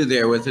 I knew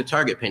there was a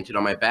target painted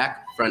on my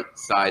back, front,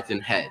 sides,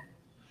 and head.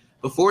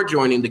 Before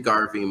joining the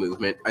Garvey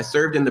movement, I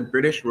served in the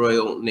British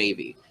Royal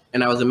Navy,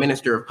 and I was a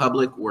Minister of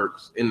Public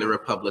Works in the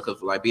Republic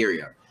of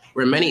Liberia,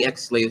 where many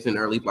ex-slaves and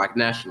early Black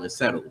nationalists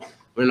settled.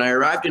 When I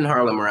arrived in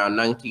Harlem around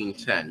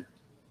 1910,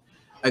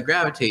 I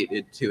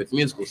gravitated to its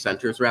musical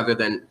centers rather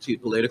than to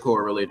political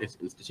or religious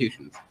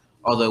institutions,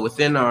 although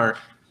within our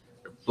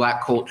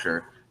Black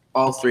culture,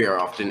 all three are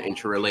often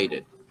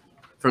interrelated.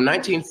 From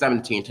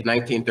 1917 to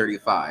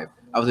 1935,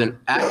 I was an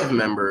active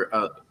member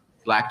of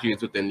Black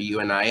Jews within the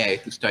UNIA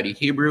who studied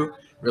Hebrew,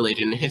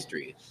 religion, and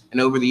history.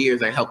 And over the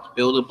years, I helped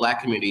build a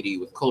Black community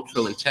with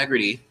cultural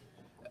integrity,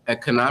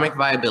 economic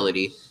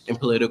viability, and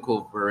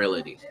political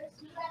virility.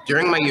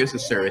 During my years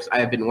of service, I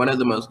have been one of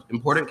the most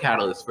important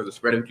catalysts for the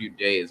spread of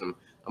Judaism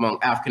among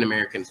African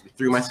Americans.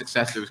 Through my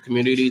successors,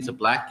 communities of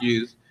Black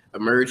Jews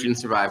emerged and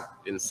survived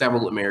in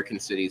several American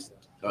cities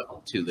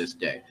to this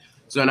day.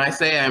 So when I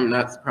say I'm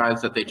not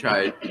surprised that they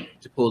tried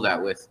to pull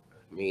that with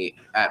me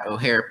at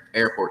O'Hare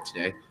Airport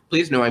today,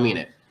 please know I mean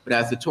it. But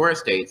as the Torah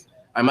states,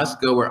 I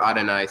must go where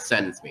Adonai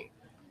sends me.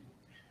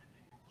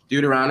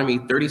 Deuteronomy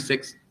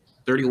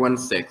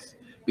 31:6,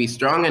 be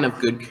strong and of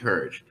good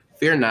courage.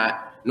 Fear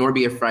not, nor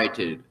be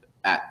affrighted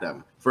at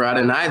them. For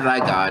Adonai thy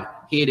God,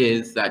 he it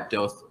is that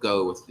doth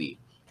go with thee.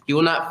 He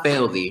will not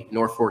fail thee,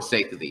 nor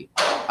forsake thee.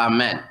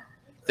 Amen.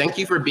 Thank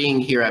you for being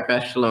here at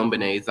Beth Shalom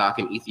B'nai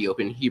Zaken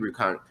Ethiopian Hebrew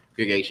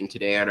congregation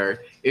today at our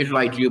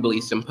Israelite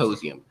Jubilee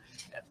Symposium.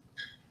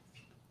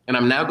 And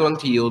I'm now going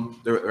to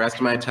yield the rest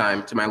of my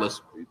time to my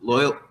most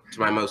loyal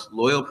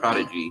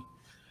prodigy,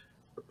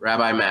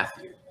 Rabbi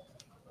Matthew.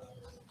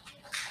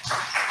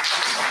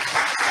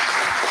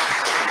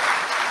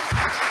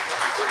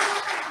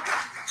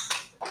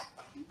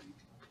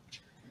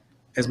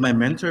 As my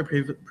mentor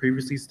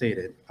previously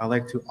stated, I'd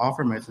like to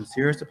offer my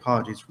sincerest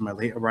apologies for my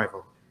late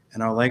arrival,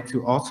 and I'd like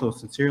to also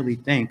sincerely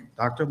thank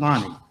Dr.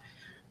 Lonnie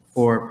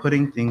for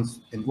putting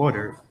things in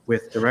order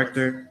with the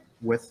director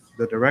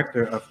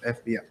of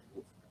FBI.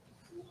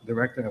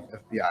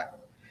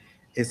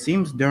 It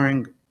seems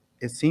during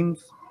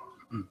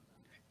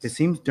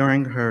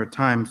her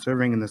time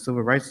serving in the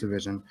Civil Rights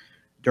Division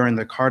during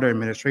the Carter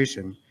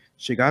administration,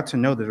 she got to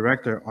know the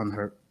director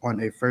on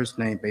a first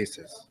name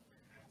basis.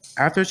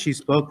 After she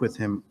spoke with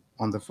him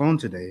on the phone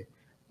today,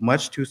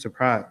 much to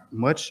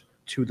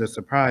the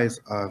surprise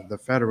of the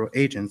federal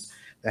agents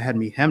that had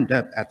me hemmed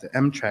up at the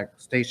Amtrak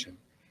station,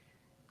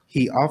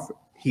 he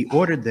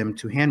ordered them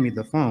to hand me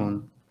the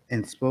phone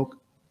and spoke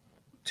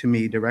to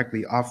me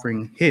directly,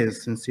 offering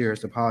his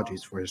sincerest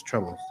apologies for his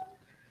troubles.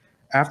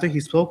 After he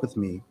spoke with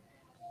me,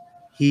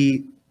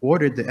 he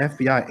ordered the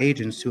FBI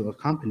agents to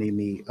accompany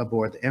me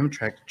aboard the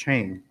Amtrak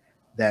train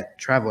that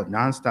traveled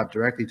nonstop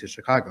directly to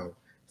Chicago,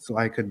 so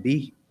I could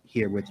be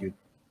here with you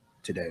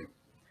today.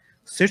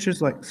 Sisters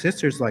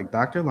like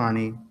Dr.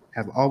 Lonnie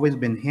have always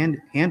been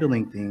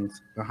handling things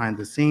behind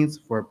the scenes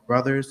for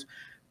brothers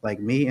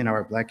like me in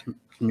our Black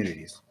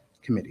committees.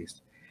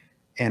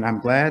 And I'm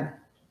glad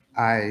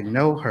I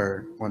know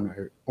her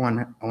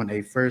on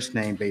a first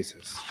name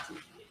basis.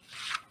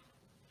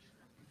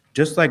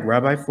 Just like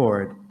Rabbi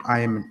Ford,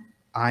 I am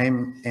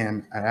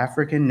an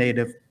African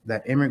native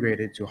that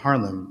immigrated to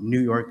Harlem,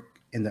 New York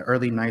in the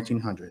early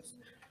 1900s.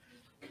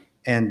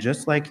 And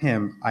just like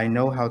him, I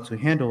know how to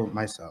handle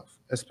myself,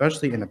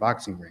 especially in a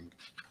boxing ring.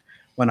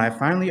 When I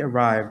finally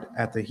arrived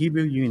at the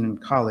Hebrew Union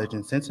College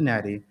in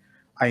Cincinnati,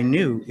 I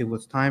knew it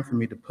was time for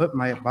me to put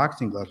my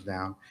boxing gloves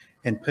down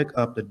and pick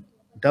up the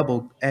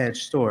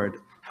double-edged sword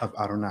of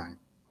Adonai.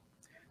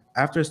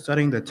 After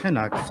studying the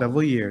Tanakh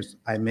several years,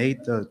 I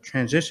made the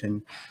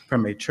transition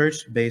from a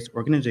church-based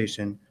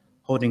organization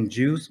holding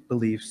Jews'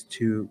 beliefs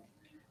to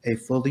a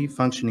fully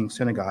functioning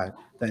synagogue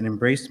that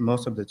embraced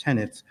most of the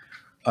tenets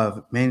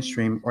of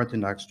mainstream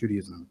Orthodox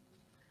Judaism.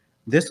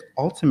 This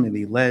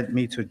ultimately led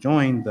me to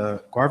join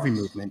the Garvey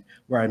movement,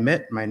 where I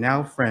met my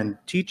now friend,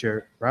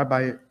 teacher,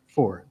 Rabbi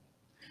Ford.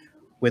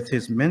 With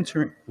his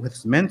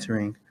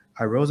mentoring,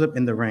 I rose up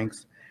in the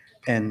ranks,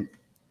 and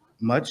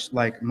much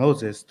like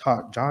Moses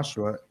taught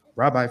Joshua,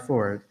 Rabbi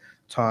Ford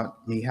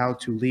taught me how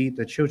to lead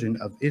the children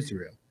of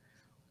Israel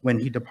when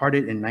he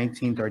departed in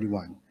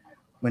 1931,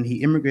 when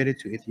he immigrated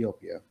to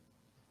Ethiopia.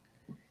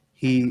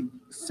 He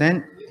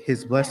sent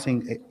his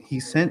blessing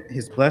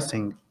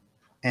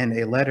and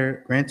a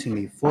letter granting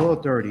me full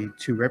authority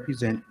to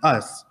represent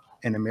us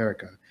in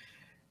America.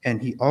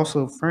 And he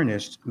also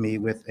furnished me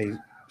with a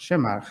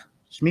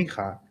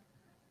shmicha,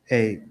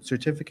 a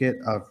certificate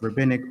of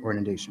rabbinic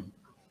ordination.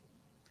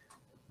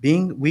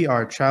 Being we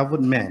are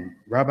traveled men,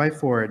 Rabbi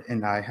Ford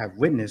and I have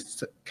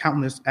witnessed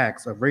countless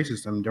acts of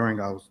racism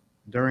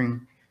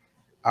during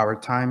our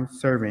time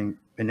serving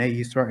B'nai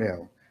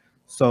Yisrael.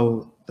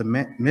 So the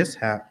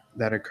mishap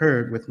that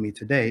occurred with me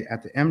today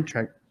at the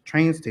Amtrak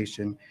train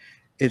station,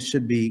 it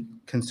should be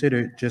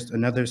considered just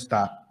another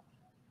stop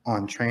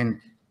on train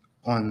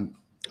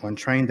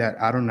that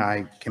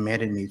Adonai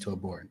commanded me to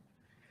aboard.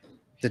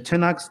 The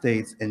Tanakh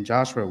states in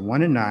Joshua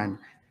 1:9,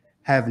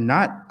 have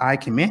not I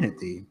commanded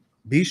thee?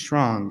 Be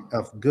strong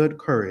of good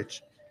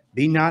courage,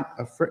 be not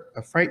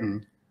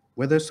affrighted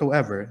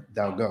whithersoever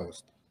thou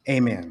goest.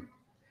 Amen.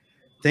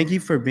 Thank you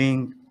for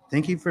being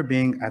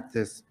at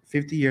this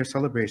 50-year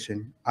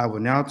celebration. I will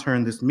now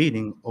turn this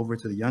meeting over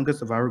to the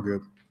youngest of our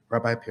group,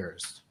 Rabbi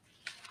Paris.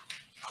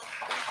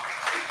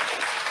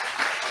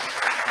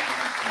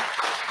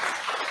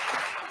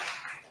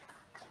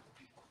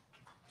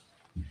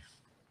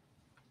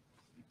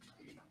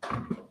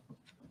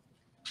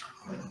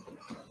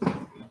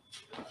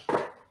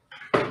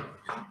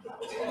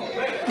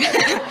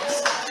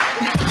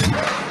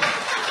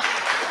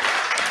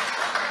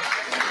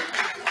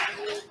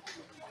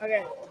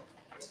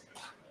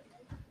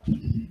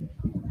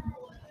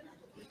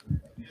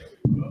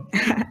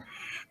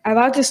 I'd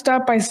like to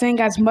start by saying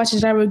as much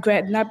as I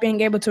regret not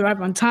being able to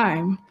arrive on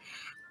time,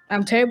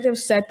 I'm terribly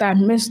upset that I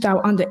missed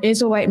out on the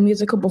Israelite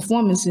musical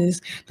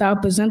performances that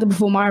were presented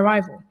before my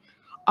arrival.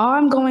 All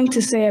I'm going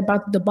to say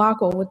about the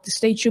debacle with the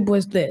state trooper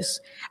is this.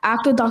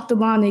 After Dr.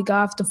 Lonnie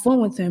got off the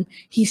phone with him,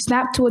 he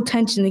snapped to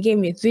attention and gave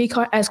me a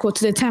 3-car escort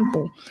to the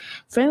temple.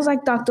 Friends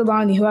like Dr.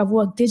 Lonnie, who have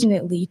worked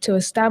diligently to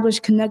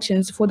establish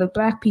connections for the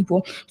Black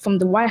people from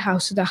the White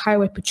House to the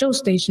Highway Patrol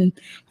Station,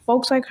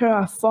 folks like her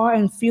are far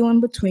and few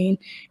in between,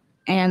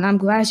 and I'm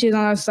glad she's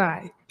on our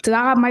side.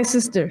 Ta-da, my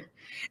sister.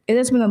 It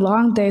has been a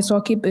long day, so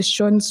I'll keep it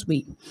short and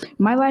sweet.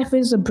 My life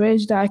is a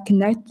bridge that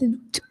connected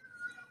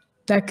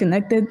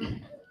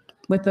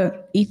with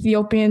the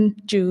Ethiopian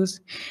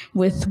Jews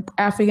with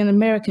African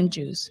American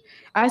Jews.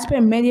 I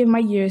spent many of my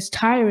years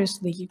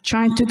tirelessly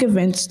trying to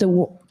convince the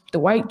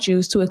white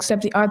Jews to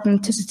accept the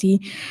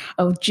authenticity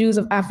of Jews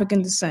of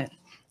African descent.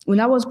 When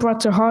I was brought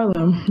to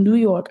Harlem, New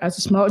York, as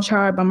a small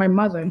child by my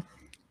mother,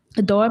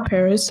 Adora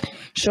Paris,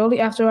 shortly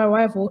after our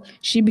arrival,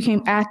 she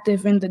became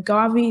active in the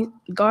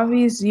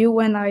Garvey's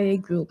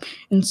UNIA group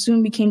and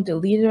soon became the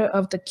leader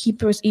of the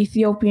Keepers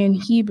Ethiopian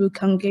Hebrew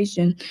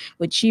congregation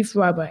with Chief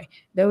Rabbi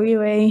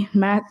W.A.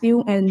 Matthew.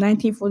 And in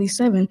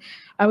 1947,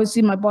 I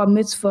received my bar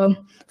mitzvah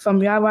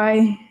from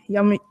Rabbi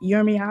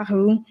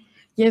Yirmiyahu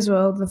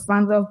Yisrael, the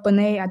founder of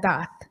B'nai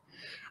Adat.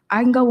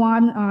 I can go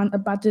on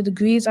about the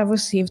degrees I've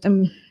received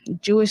in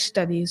Jewish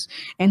studies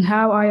and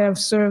how I have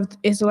served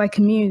Israelite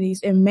communities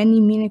in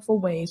many meaningful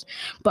ways.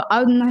 But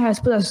Adonai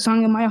has put a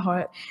song in my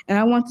heart, and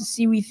I want to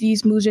see what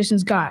these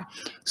musicians got.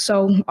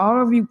 So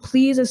all of you,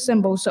 please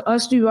assemble so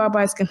us three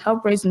rabbis can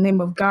help raise the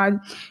name of God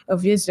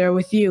of Israel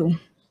with you.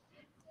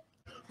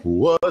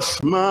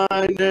 What's my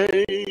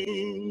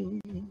name?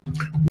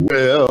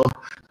 Well,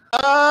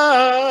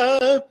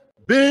 I've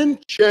been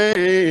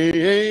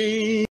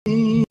changed,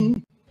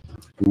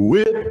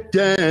 whipped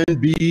and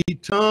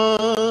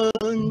beaten,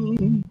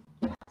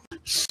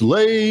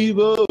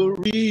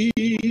 slavery,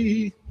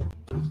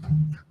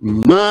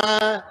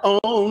 my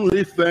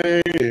only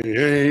fame,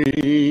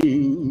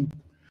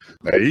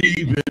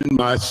 even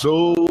my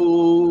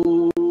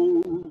soul,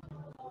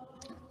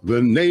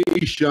 the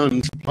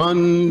nation's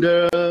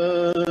plunder.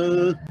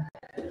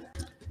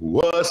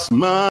 What's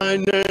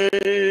my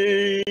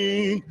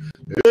name?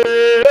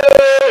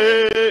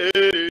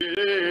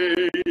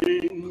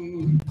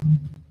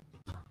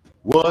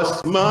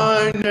 What's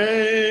my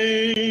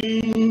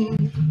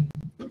name?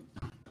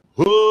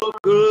 Who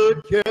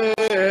could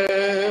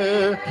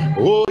care?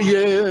 Oh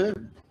yeah,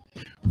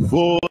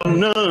 for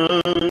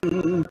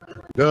none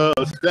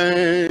does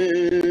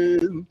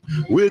stand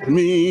with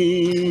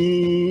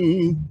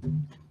me.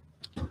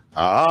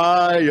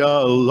 I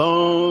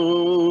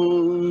alone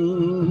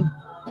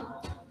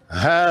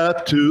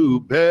have to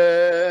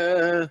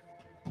bear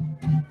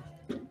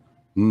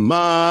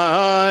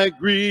my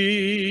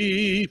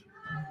grief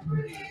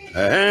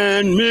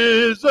and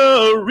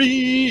misery.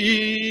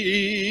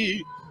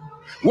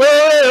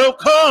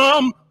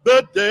 Welcome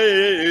the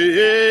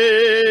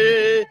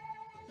day.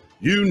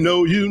 You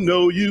know,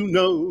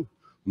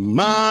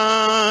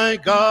 my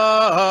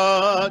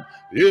God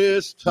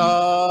is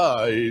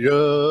tired.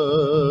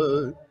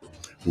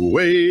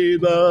 Way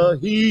the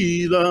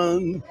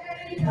heathen,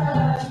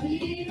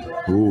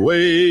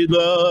 way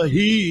the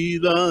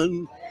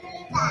heathen,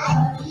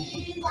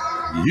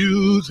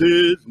 use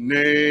his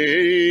name.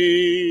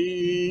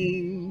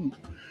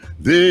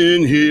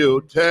 Then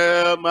he'll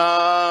tear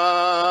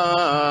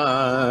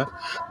my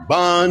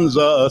bonds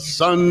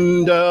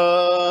asunder.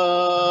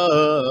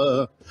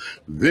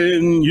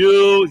 Then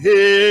you'll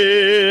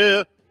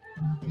hear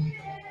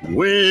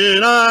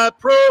when I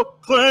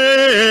proclaim.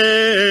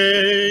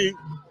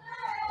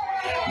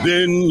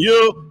 Then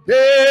you'll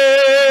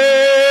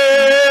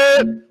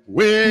hear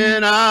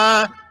when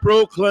I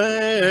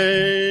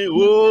proclaim.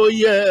 Oh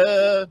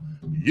yeah,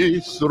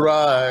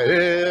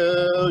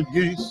 Yisrael,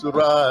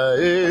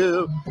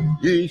 Yisrael,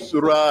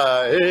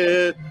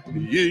 Yisrael,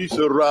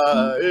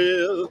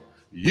 Yisrael,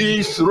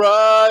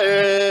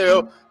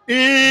 Yisrael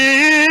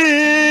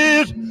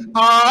is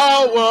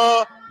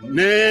our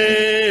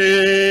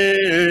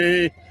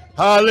name.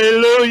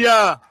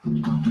 Hallelujah.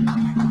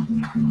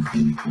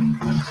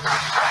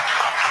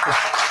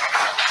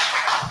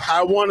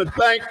 I want to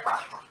thank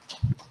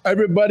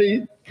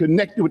everybody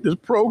connected with this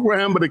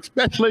program, but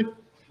especially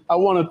I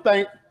want to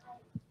thank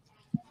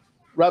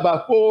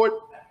Rabbi Ford.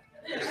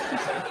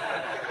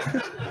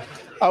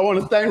 I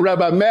want to thank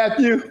Rabbi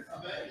Matthew,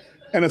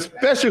 and a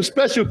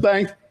special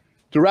thanks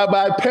to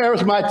Rabbi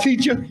Paris, my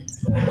teacher.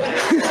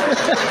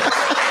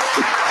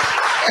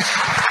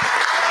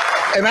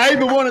 And I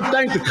even want to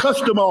thank the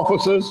custom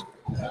officers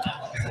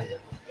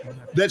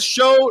that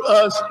showed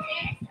us.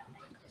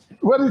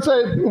 What did you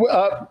say,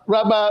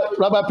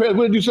 Rabbi Paris?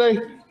 What did you say?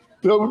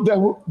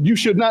 That you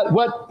should not.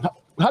 What?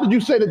 How did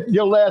you say that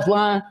your last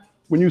line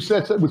when you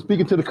said was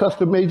speaking to the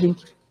custom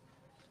agents?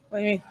 What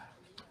do you mean?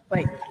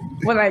 Wait,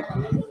 what I?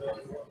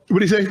 What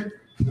did he say?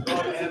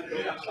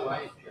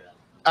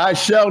 I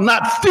shall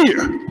not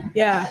fear.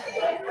 Yeah.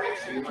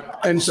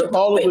 And so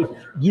all of the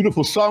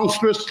beautiful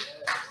songstress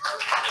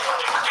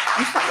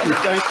We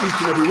thank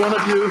each and every one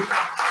of you.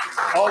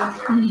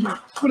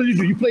 What did you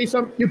do? You play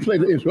something? You play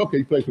the instrument. Okay,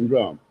 you play some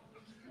drum.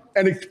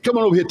 And come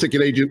on over here,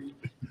 ticket agent.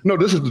 No,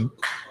 this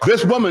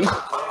woman,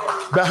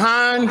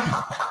 behind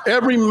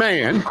every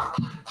man,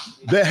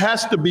 there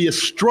has to be a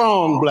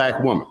strong black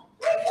woman.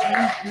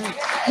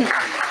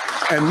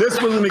 And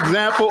this was an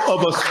example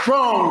of a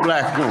strong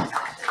black woman.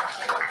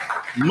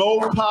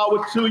 More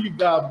power to you.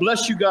 God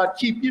bless you. God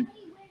keep you.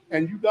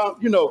 And you got,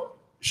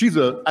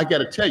 I got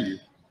to tell you,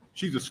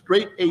 she's a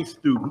straight A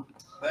student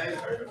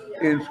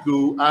in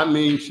school. I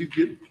mean,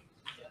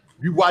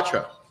 you watch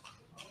her.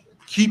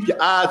 Keep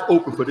your eyes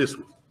open for this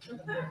one.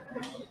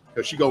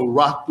 Because she's going to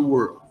rock the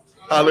world.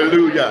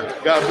 Hallelujah.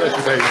 God bless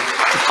you, baby.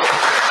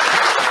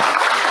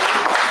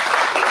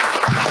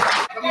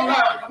 Come on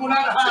out. Come on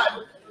out and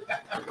hide.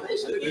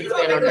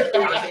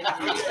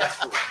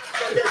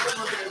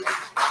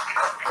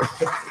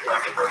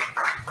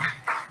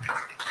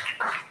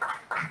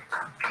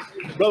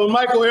 Brother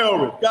Michael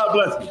Elwood, God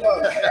bless you.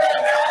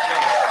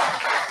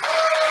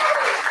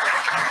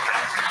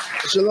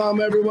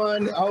 Shalom,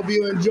 everyone. I hope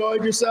you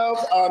enjoyed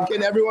yourself.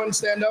 Can everyone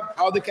stand up?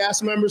 All the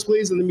cast members,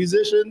 please, and the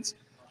musicians.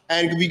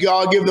 And if you could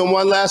all give them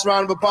one last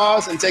round of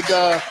applause and take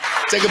a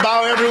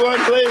bow, everyone,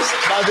 please.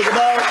 Take a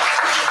bow.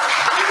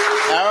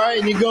 All right,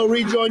 and you go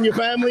rejoin your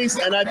families.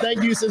 And I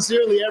thank you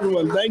sincerely,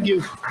 everyone. Thank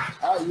you.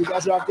 All right, you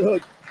guys are off the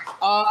hook.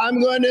 I'm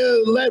going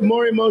to let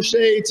Maury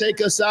Moshe take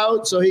us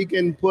out so he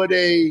can put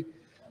a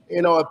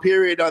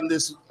period on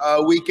this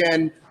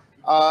weekend.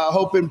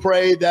 Hope and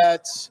pray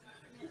that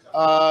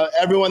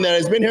everyone that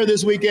has been here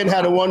this weekend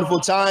had a wonderful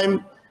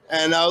time.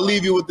 And I'll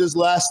leave you with this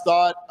last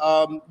thought.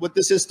 What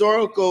this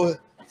historical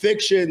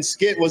fiction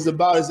skit was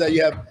about is that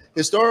you have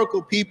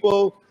historical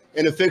people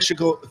in a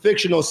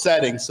fictional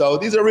setting. So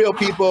these are real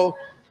people.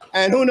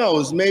 And who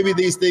knows, maybe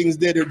these things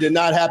did or did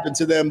not happen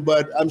to them,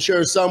 but I'm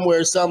sure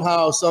somewhere,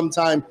 somehow,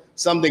 sometime,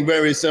 something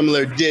very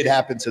similar did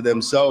happen to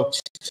them. So.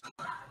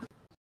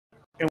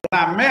 And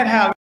when I met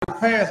Hal in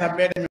Paris, I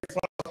met him in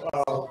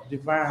front of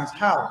Divine's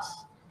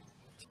house.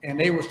 And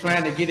they was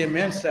trying to get him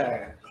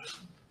inside.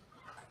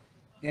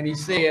 And he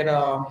said,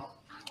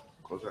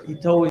 he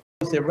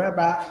said,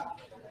 Rabbi,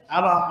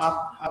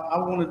 I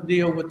want to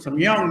deal with some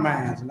young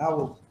minds. And I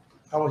was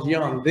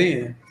young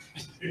then.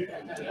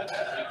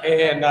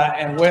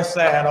 And West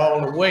Side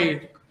all the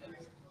way.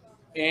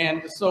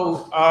 And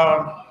so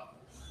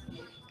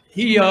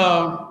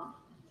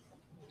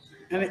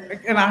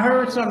and I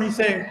heard something, he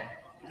said,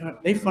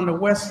 they from the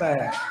West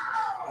Side.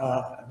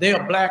 They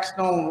are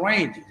Blackstone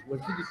Rangers. Well,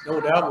 you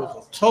know, that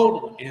was a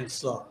total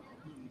insult.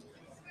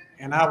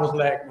 And I was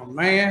like, my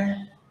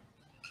man,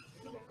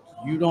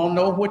 you don't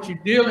know what you're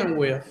dealing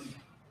with.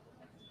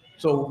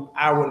 So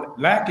I would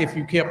like if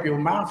you kept your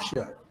mouth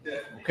shut,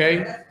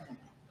 okay?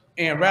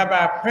 And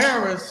Rabbi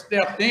Paris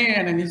stepped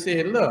in and he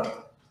said,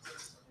 look,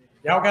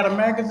 y'all got a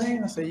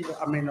magazine? I said, yeah.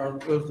 I mean,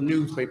 it was a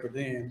newspaper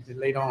then.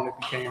 Later on, it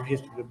became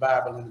History of the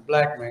Bible and the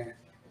Black Man.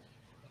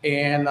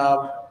 And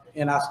I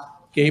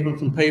gave him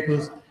some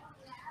papers,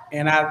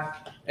 and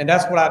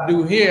that's what I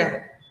do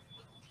here.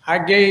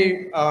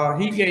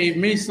 He gave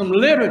me some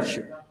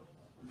literature.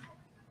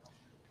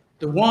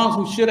 The ones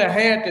who should have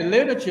had the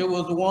literature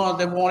was the ones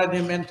that wanted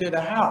him into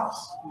the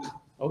house,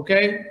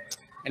 okay?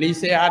 And he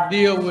said, I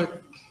deal with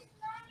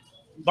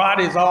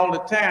bodies all the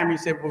time. He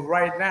said, but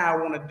right now I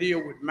want to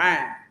deal with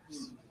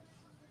minds.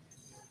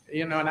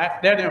 You know, and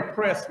that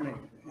impressed me.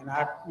 And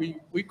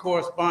we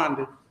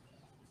corresponded.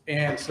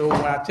 And so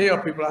when I tell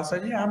people, I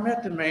say, yeah, I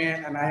met the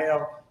man, and I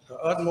have the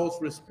utmost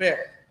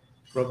respect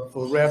for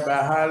Rabbi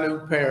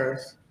Halu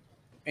Paris.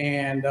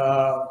 And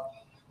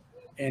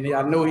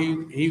I know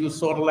he was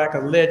sort of like a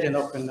legend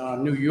up in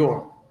New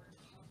York.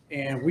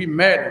 And we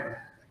met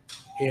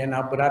him.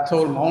 But I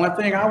told him, the only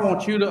thing I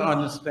want you to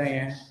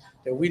understand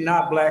that we're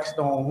not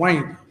Blackstone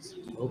Rangers,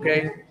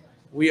 okay?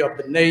 We are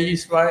B'nai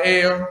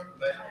Israel,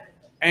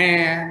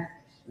 and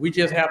we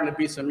just happen to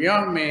be some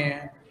young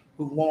men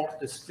who want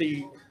to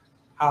see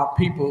how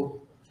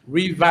people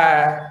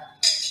revive,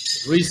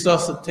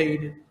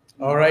 resuscitated,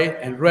 all right,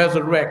 and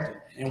resurrected.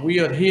 And we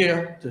are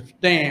here to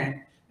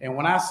stand. And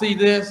when I see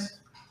this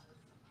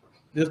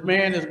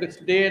man is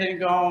dead and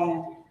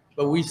gone,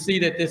 but we see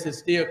that this is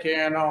still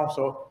carrying on.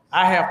 So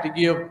I have to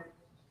give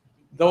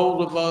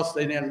those of us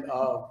and then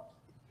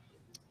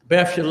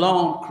Beth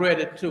Shalom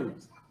credit too,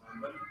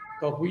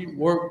 because we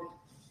work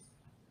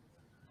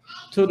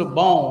to the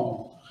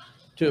bone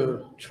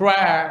to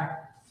try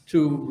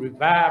to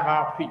revive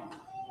our people.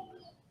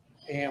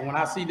 And when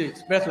I see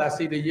especially I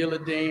see the Yellow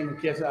Dean, in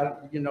case I,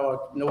 know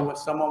when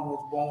someone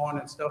was born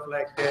and stuff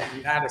like that,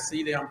 and I to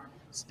see them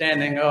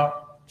standing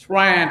up,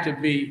 trying to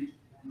be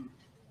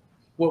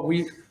what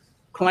we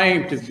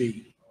claim to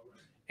be.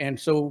 And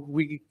so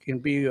we can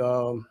be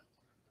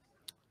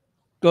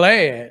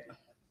glad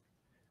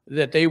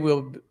that they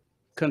will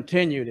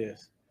continue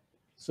this.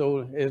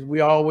 So as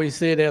we always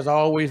say, there's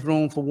always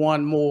room for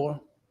one more.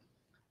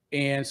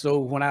 And so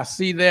when I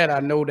see that, I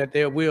know that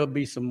there will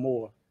be some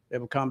more that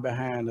will come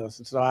behind us.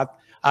 And so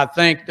I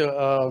thank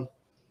the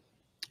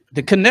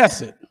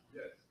Knesset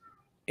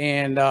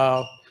and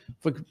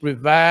for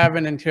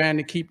reviving and trying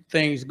to keep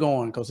things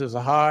going because it's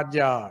a hard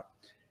job.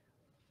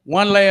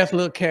 One last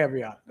little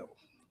caveat though.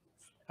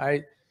 All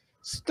right,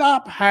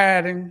 stop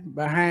hiding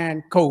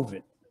behind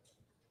COVID.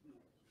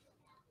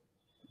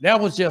 That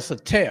was just a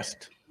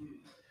test.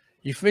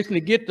 You're fixing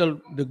to get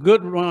the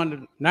good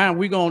run. Now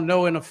we're gonna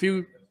know in a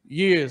few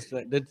years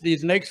that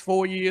these next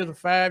 4 years or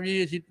 5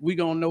 years, we're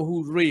gonna know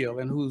who's real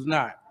and who's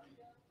not.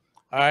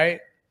 All right.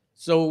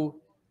 So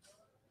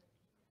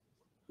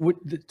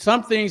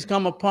some things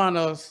come upon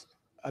us.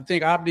 I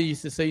think Abdi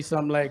used to say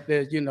something like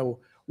this, you know,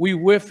 we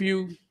with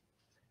you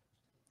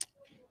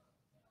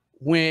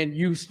when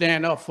you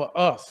stand up for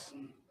us.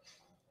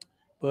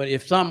 But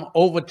if something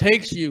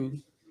overtakes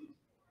you,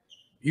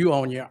 you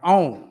on your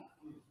own.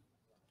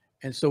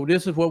 And so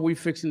this is what we're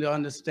fixing to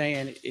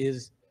understand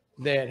is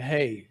that,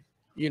 hey,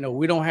 you know,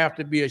 we don't have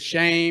to be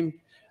ashamed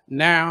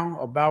now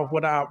about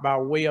what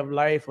our way of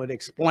life or to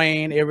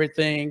explain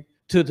everything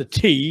to the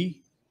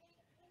T,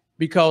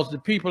 because the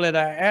people that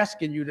are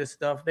asking you this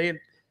stuff, they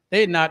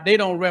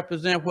don't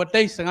represent what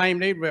they claim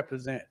they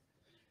represent.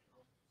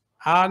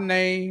 Our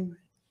name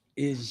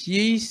is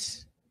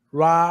Yisrael.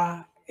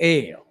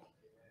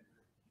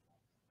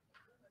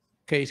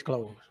 Case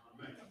closed.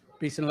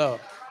 Peace and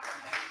love.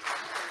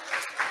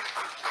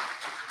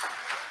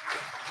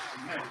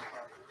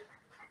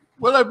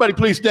 Well, everybody,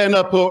 please stand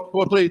up,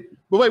 please.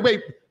 But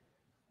wait.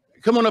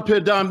 Come on up here,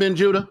 Don Ben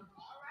Judah.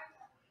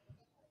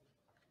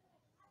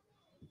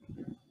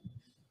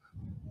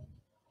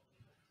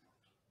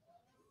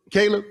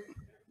 Caleb,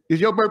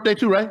 it's your birthday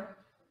too, right?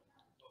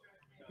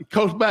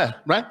 Close by,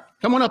 right?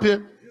 Come on up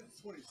here.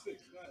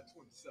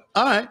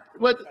 All right.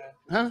 What?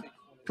 Huh?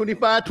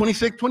 25,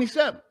 26,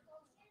 27.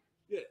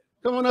 Yeah.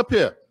 Come on up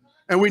here.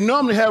 And we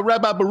normally have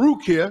Rabbi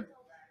Baruch here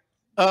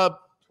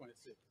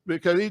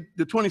because he's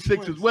the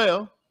 26th as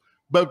well.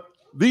 But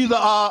these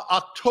are our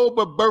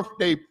October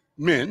birthday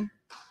men.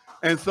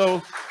 And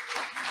so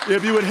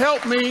if you would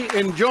help me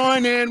and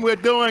join in, we're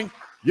doing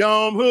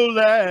Yom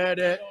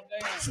Huladet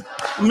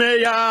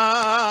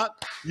Meyat,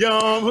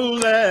 Yom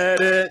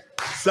Huladet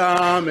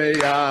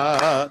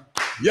Sameach,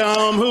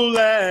 Yom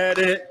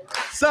Huladet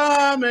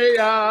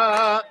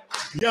Sameach,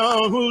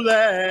 Yom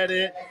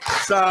Huladet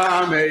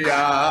Sameach,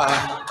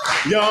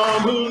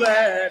 Yom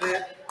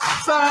Huladet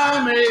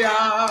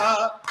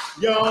Sameach,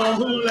 Yom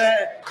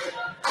Huladet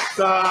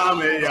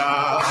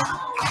Sameach,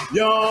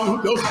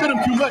 Yom, don't spit them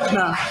too much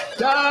now.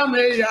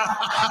 Sameach,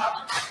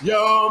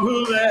 Yom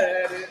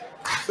Huladet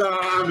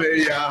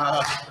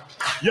Sameach,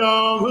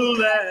 Yom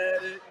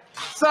Huladet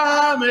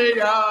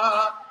Sameach,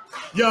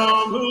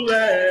 Yom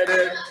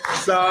Huladet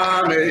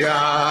Sameach,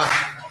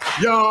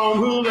 Yom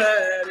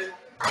Huladet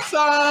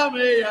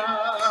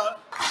Sameach,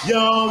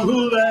 Yom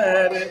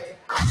Huladet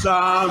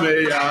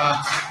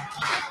Sameach.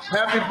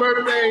 Happy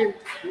birthday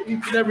to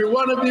each and every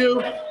one of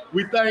you.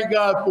 We thank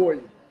God for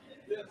you.